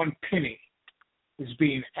 not one penny is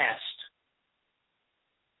being asked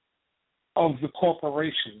of the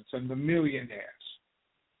corporations and the millionaires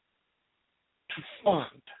to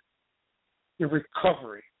fund the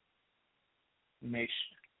recovery nation.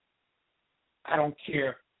 I don't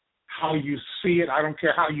care how you see it. I don't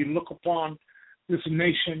care how you look upon this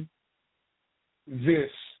nation.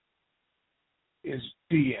 This is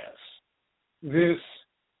BS. This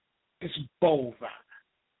is bovine.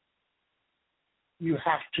 You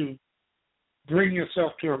have to bring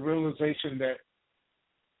yourself to a realization that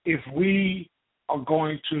if we are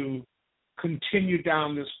going to continue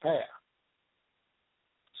down this path,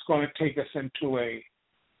 it's going to take us into a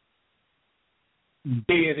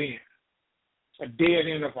dead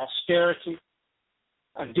end of austerity,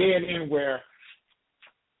 a dead end where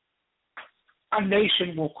a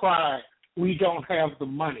nation will cry, we don't have the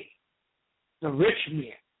money. The rich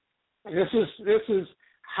men. And this is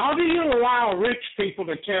how do you allow rich people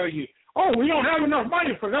to tell you, oh, we don't have enough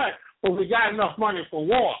money for that, but we got enough money for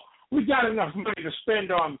war. We got enough money to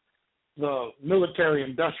spend on the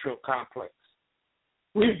military-industrial complex.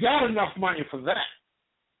 We've got enough money for that,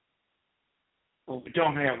 but we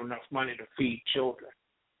don't have enough money to feed children.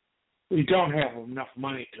 We don't have enough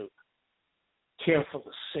money to care for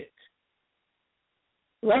the sick.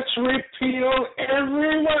 Let's repeal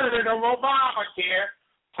every word of Obamacare,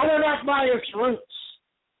 pull it up by its roots.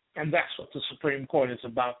 And that's what the Supreme Court is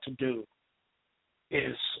about to do,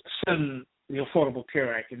 is send the Affordable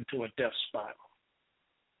Care Act into a death spiral.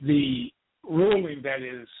 The ruling that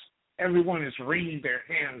is everyone is wringing their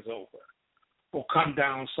hands over will come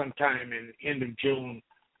down sometime in the end of June,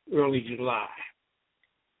 early July.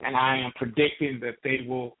 And I am predicting that they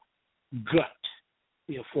will gut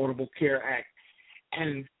the Affordable Care Act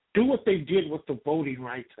and do what they did with the Voting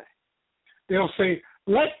Rights Act. They'll say,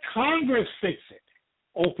 let Congress fix it,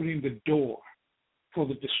 opening the door for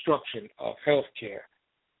the destruction of health care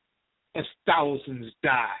as thousands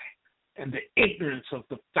die and the ignorance of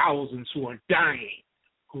the thousands who are dying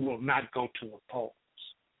who will not go to the polls.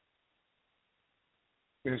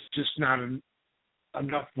 There's just not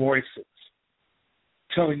enough voices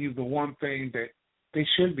telling you the one thing that they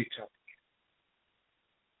should be telling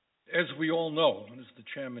you. As we all know, and as the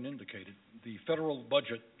chairman indicated, the federal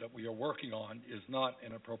budget that we are working on is not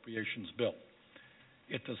an appropriations bill.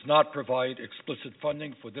 It does not provide explicit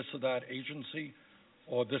funding for this or that agency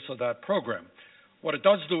or this or that program. What it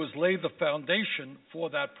does do is lay the foundation for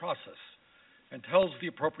that process and tells the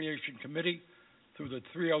Appropriation Committee through the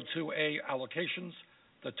 302A allocations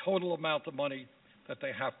the total amount of money that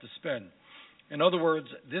they have to spend. In other words,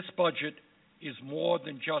 this budget is more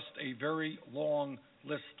than just a very long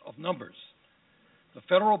list of numbers. The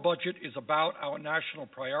federal budget is about our national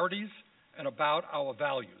priorities and about our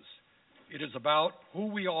values. It is about who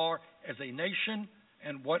we are as a nation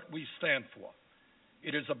and what we stand for.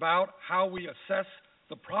 It is about how we assess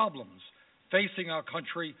the problems facing our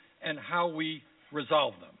country and how we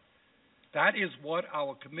resolve them. That is what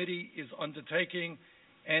our committee is undertaking,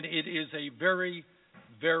 and it is a very,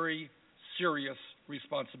 very serious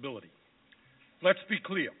responsibility. Let's be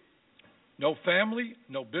clear. No family,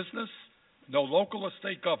 no business, no local or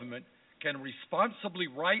state government can responsibly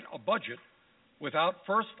write a budget without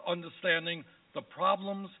first understanding the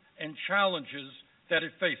problems and challenges that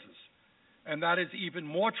it faces. And that is even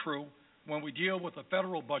more true when we deal with a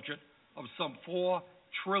federal budget of some $4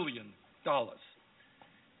 trillion.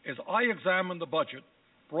 As I examine the budget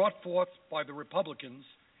brought forth by the Republicans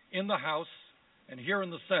in the House and here in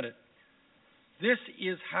the Senate, this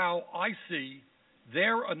is how I see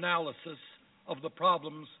their analysis of the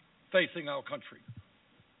problems facing our country.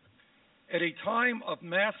 At a time of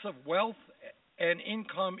massive wealth and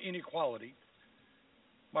income inequality,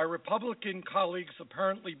 my Republican colleagues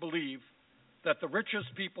apparently believe that the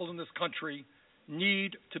richest people in this country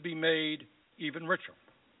need to be made even richer.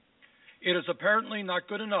 It is apparently not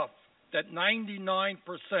good enough that 99%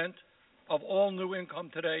 of all new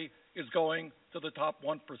income today is going to the top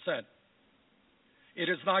 1%. It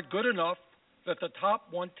is not good enough that the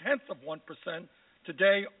top 0.1%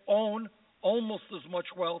 today own almost as much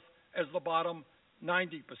wealth as the bottom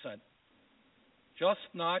 90%. Just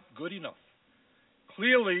not good enough.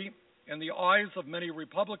 Clearly, in the eyes of many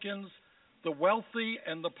Republicans, the wealthy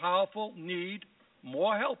and the powerful need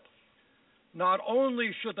more help. Not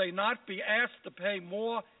only should they not be asked to pay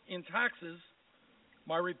more in taxes,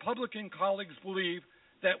 my Republican colleagues believe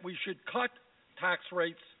that we should cut tax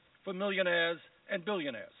rates for millionaires and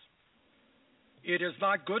billionaires. It is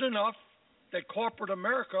not good enough that corporate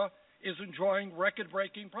America is enjoying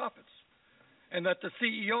record-breaking profits and that the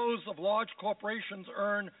CEOs of large corporations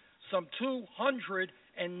earn some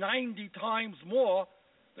 290 times more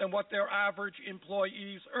than what their average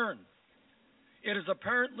employees earn. It is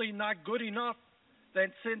apparently not good enough that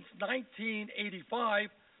since 1985,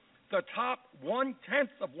 the top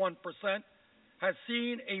 0.1% has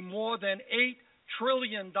seen a more than $8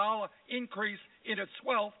 trillion increase in its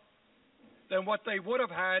wealth than what they would have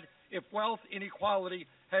had if wealth inequality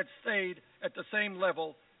had stayed at the same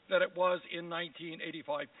level that it was in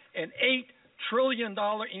 1985. An $8 trillion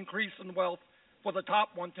increase in wealth for the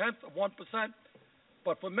top 0.1%,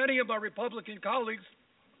 but for many of my Republican colleagues,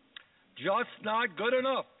 just not good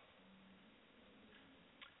enough.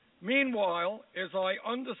 Meanwhile, as I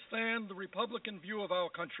understand the Republican view of our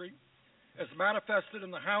country, as manifested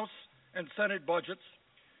in the House and Senate budgets,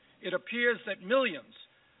 it appears that millions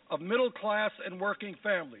of middle-class and working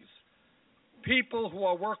families, people who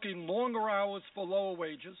are working longer hours for lower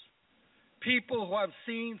wages, people who have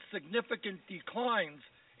seen significant declines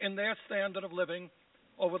in their standard of living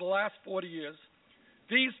over the last 40 years,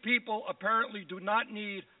 these people apparently do not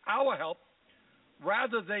need our help.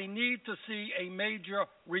 Rather, they need to see a major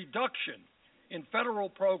reduction in federal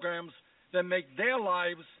programs that make their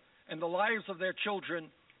lives and the lives of their children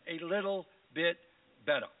a little bit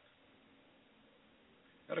better.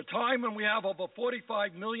 At a time when we have over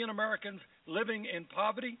 45 million Americans living in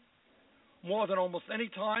poverty, more than almost any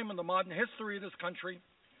time in the modern history of this country,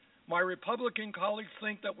 my Republican colleagues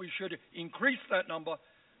think that we should increase that number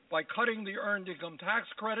by cutting the Earned Income Tax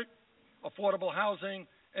Credit, affordable housing,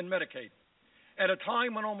 and Medicaid. At a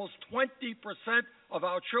time when almost 20% of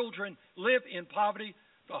our children live in poverty,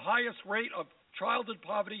 the highest rate of childhood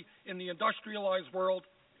poverty in the industrialized world,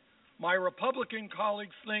 my Republican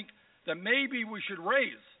colleagues think that maybe we should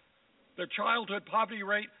raise the childhood poverty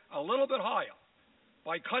rate a little bit higher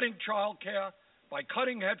by cutting child care, by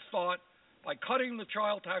cutting Head Start, by cutting the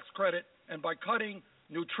child tax credit, and by cutting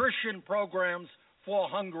nutrition programs for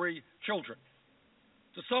hungry children.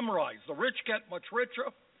 To summarize, the rich get much richer,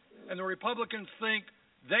 and the Republicans think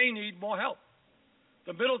they need more help.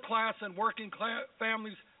 The middle class and working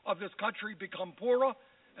families of this country become poorer,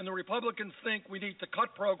 and the Republicans think we need to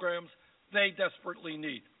cut programs they desperately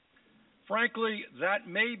need. Frankly, that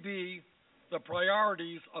may be the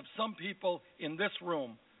priorities of some people in this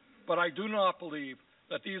room, but I do not believe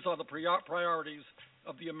that these are the priorities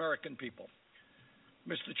of the American people.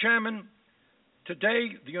 Mr. Chairman, today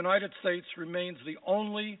the United States remains the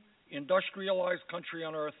only industrialized country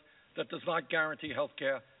on earth that does not guarantee health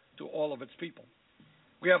care to all of its people.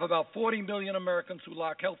 We have about 40 million Americans who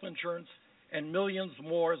lack health insurance and millions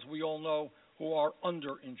more, as we all know, who are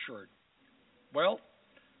underinsured. Well,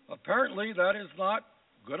 apparently that is not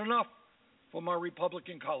good enough for my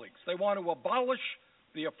Republican colleagues. They want to abolish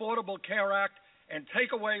the Affordable Care Act and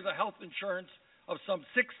take away the health insurance of some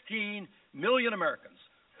 16 million Americans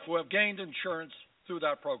who have gained insurance through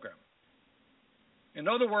that program. In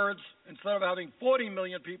other words, instead of having 40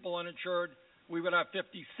 million people uninsured, we would have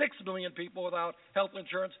 56 million people without health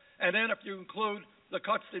insurance. And then if you include the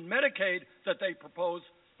cuts in Medicaid that they propose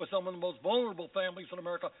for some of the most vulnerable families in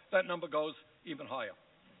America, that number goes even higher.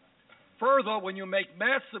 Further, when you make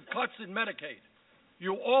massive cuts in Medicaid,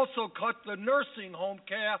 you also cut the nursing home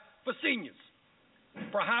care for seniors,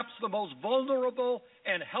 perhaps the most vulnerable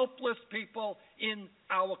and helpless people in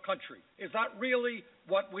our country. Is that really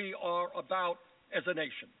what we are about as a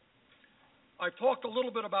nation? I've talked a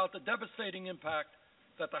little bit about the devastating impact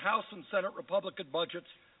that the House and Senate Republican budgets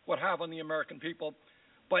would have on the American people,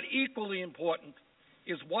 but equally important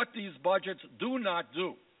is what these budgets do not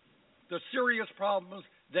do, the serious problems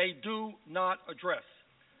they do not address.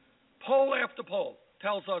 Poll after poll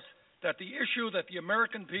tells us that the issue that the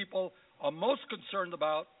American people are most concerned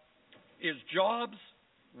about is jobs,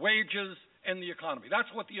 wages, and the economy. That's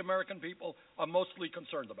what the American people are mostly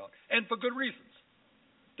concerned about, and for good reasons.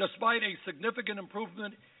 Despite a significant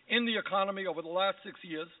improvement in the economy over the last 6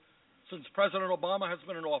 years, since President Obama has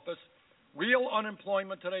been in office, real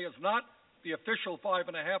unemployment today is not the official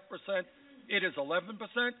 5.5%, it is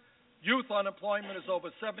 11%. Youth unemployment is over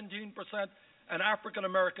 17%, and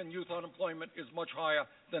African-American youth unemployment is much higher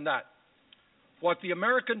than that. What the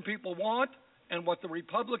American people want and what the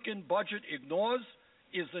Republican budget ignores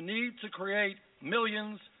is the need to create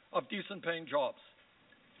millions of decent-paying jobs.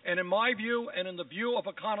 And in my view, and in the view of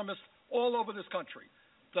economists all over this country,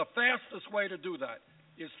 the fastest way to do that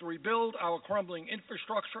is to rebuild our crumbling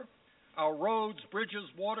infrastructure, our roads, bridges,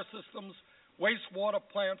 water systems, wastewater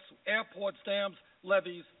plants, airports, dams,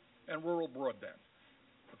 levees, and rural broadband.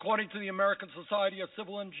 According to the American Society of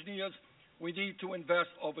Civil Engineers, we need to invest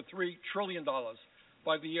over $3 trillion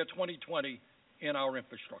by the year 2020 in our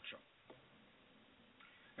infrastructure.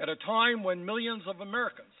 At a time when millions of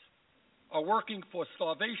Americans are working for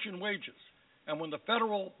starvation wages, and when the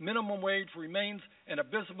federal minimum wage remains an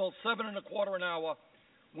abysmal $7.25 an hour,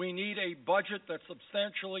 we need a budget that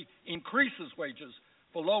substantially increases wages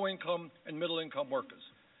for low-income and middle-income workers.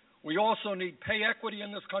 We also need pay equity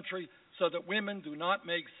in this country so that women do not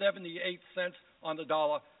make 78 cents on the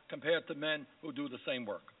dollar compared to men who do the same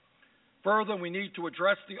work. Further, we need to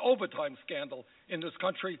address the overtime scandal in this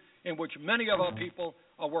country, in which many of our people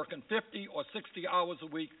are working 50 or 60 hours a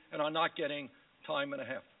week and are not getting time and a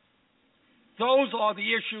half. Those are the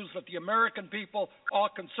issues that the American people are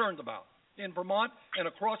concerned about in Vermont and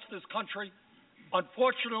across this country.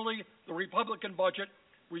 Unfortunately, the Republican budget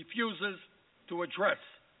refuses to address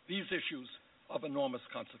these issues of enormous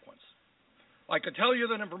consequence. I can tell you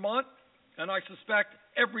that in Vermont, and I suspect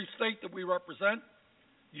every state that we represent,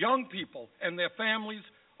 young people and their families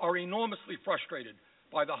are enormously frustrated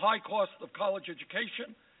by the high cost of college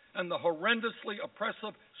education and the horrendously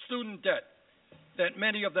oppressive student debt that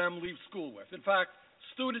many of them leave school with. In fact,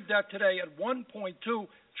 student debt today at $1.2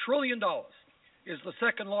 trillion is the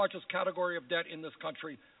second largest category of debt in this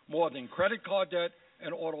country, more than credit card debt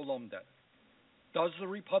and auto loan debt. Does the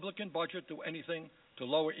Republican budget do anything to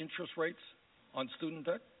lower interest rates on student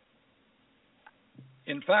debt?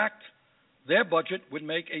 In fact, their budget would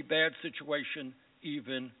make a bad situation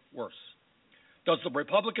even worse. Does the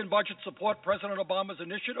Republican budget support President Obama's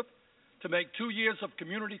initiative to make 2 years of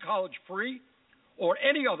community college free, or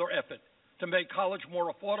any other effort to make college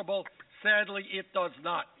more affordable? Sadly, it does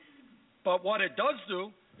not. But what it does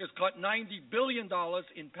do is cut $90 billion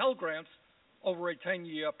in Pell Grants over a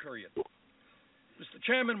 10-year period. Mr.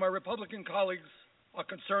 Chairman, my Republican colleagues are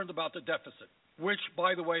concerned about the deficit, which,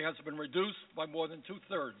 by the way, has been reduced by more than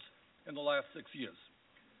 2/3 in the last 6 years.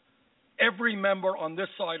 Every member on this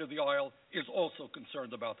side of the aisle is also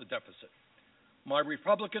concerned about the deficit. My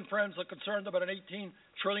Republican friends are concerned about an $18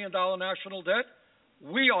 trillion national debt.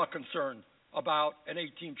 We are concerned about an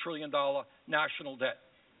 $18 trillion national debt.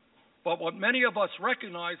 But what many of us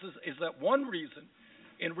recognize is that one reason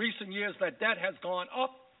in recent years that debt has gone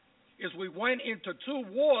up is we went into 2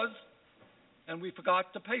 wars and we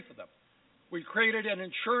forgot to pay for them. We created an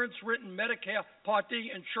insurance-written Medicare Part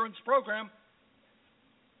D insurance program,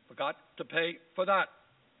 forgot to pay for that.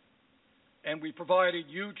 And we provided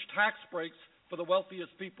huge tax breaks for the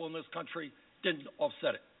wealthiest people in this country, didn't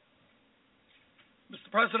offset it. Mr.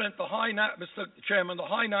 President, Mr. Chairman, the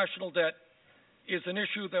high national debt is an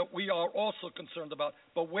issue that we are also concerned about,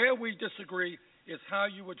 but where we disagree is how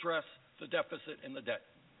you address the deficit and the debt.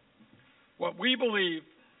 What we believe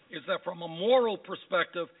is that from a moral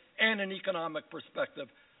perspective and an economic perspective,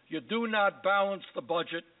 you do not balance the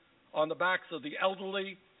budget on the backs of the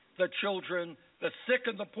elderly, the children, the sick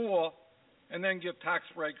and the poor, and then give tax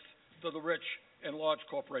breaks to the rich and large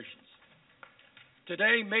corporations.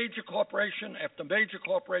 Today, major corporation after major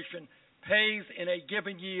corporation pays in a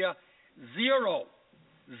given year zero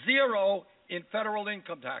in federal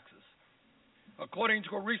income taxes. According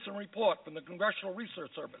to a recent report from the Congressional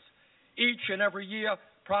Research Service, each and every year,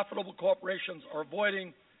 profitable corporations are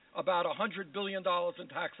avoiding about $100 billion in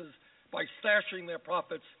taxes by stashing their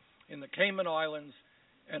profits in the Cayman Islands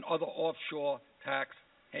and other offshore tax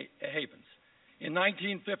havens. In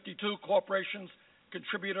 1952, corporations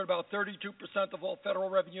contributed about 32% of all federal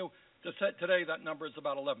revenue. Today, that number is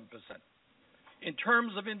about 11%. In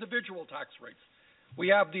terms of individual tax rates, we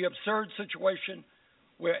have the absurd situation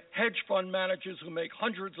where hedge fund managers who make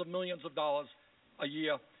hundreds of millions of dollars a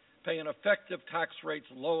year pay an effective tax rates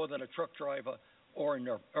lower than a truck driver or a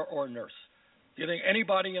nurse. Do you think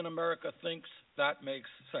anybody in America thinks that makes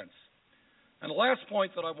sense? And the last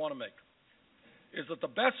point that I want to make is that the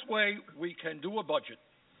best way we can do a budget,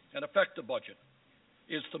 an effective budget,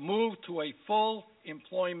 is to move to a full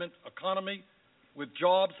employment economy with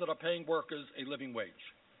jobs that are paying workers a living wage.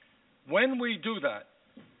 When we do that,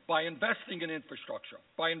 by investing in infrastructure,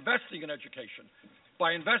 by investing in education,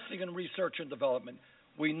 by investing in research and development,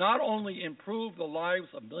 we not only improve the lives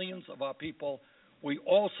of millions of our people, we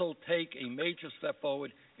also take a major step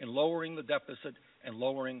forward in lowering the deficit and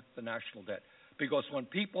lowering the national debt. Because when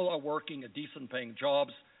people are working at decent paying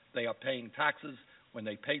jobs, they are paying taxes. When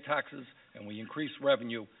they pay taxes and we increase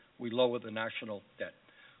revenue, we lower the national debt.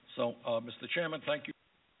 So, Mr. Chairman, thank you.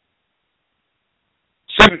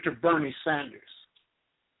 Senator Bernie Sanders.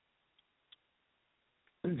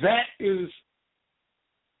 that is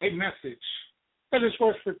a message that is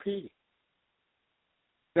worth repeating.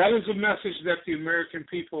 That is a message that the American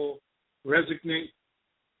people resonate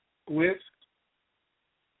with,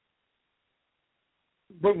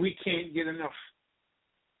 but we can't get enough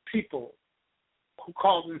people who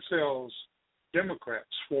call themselves Democrats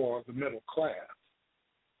for the middle class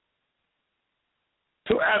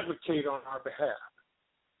to advocate on our behalf.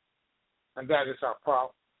 And that is our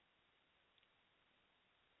problem.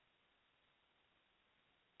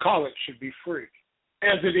 College should be free,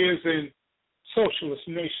 as it is in socialist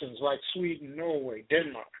nations like Sweden, Norway,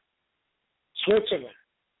 Denmark, Switzerland,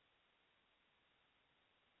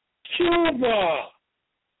 Cuba.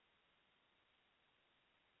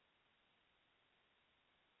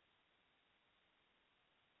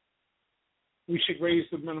 We should raise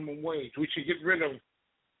the minimum wage. We should get rid of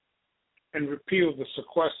and repeal the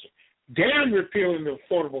sequester. Damn repealing the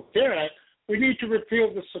Affordable Care Act, we need to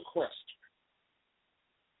repeal the sequester.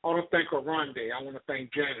 I want to thank Aronde. I want to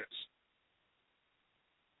thank Janice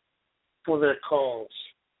for their calls.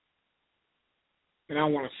 And I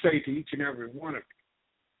want to say to each and every one of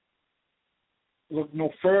you, look no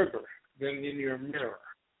further than in your mirror.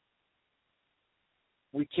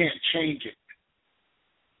 We can't change it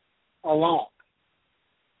alone.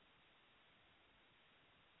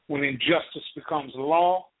 When injustice becomes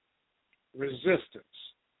law, resistance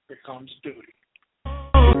becomes duty.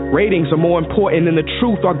 Ratings are more important than the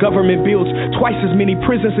truth. Our government builds twice as many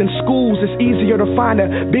prisons and schools. It's easier to find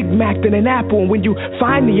a Big Mac than an apple. And when you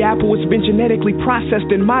find the apple, it's been genetically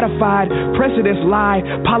processed and modified. Presidents lie,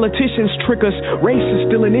 politicians trick us. Race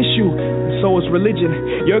is still an issue, and so is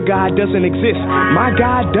religion. Your God doesn't exist. My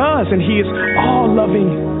God does, and He is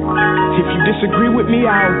all-loving. If you disagree with me,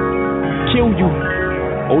 I'll kill you.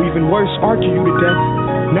 Or even worse, argue you to death.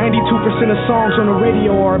 92% of songs on the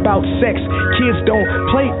radio are about sex. Kids don't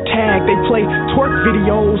play tag, they play twerk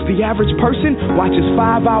videos. The average person watches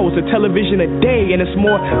 5 hours of television a day, and it's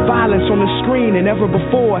more violence on the screen than ever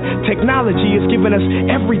before. Technology has given us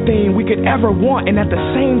everything we could ever want, and at the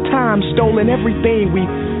same time stolen everything we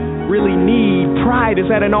really need. Pride is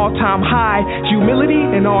at an all-time high, humility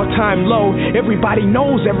an all-time low. Everybody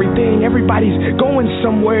knows everything, everybody's going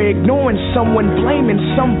somewhere, ignoring someone, blaming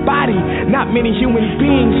somebody. Not many human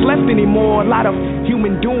beings left anymore, a lot of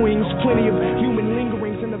human doings, plenty of human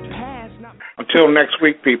lingerings in the past. Until next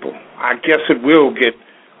week, people, I guess it will get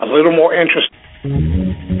a little more interesting.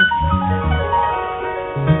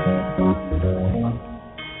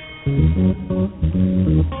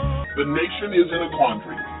 The nation is in a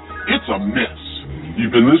quandary. It's a mess.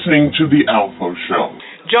 You've been listening to The ALFO Show.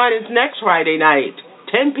 Join us next Friday night,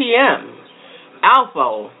 10 p.m.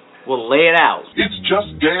 ALFO will lay it out. It's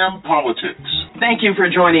just damn politics. Thank you for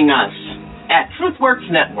joining us at TruthWorks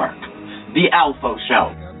Network, The ALFO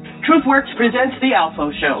Show. TruthWorks presents The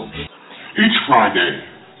ALFO Show. Each Friday,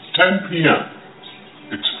 10 p.m.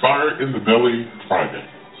 It's Fire in the Belly Friday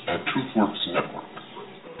at TruthWorks Network.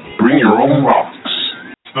 Bring your own rocks.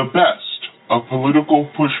 The best of political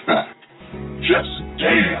pushback. Just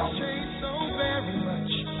damn.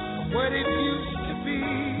 What it used to be.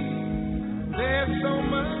 There's so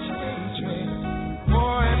much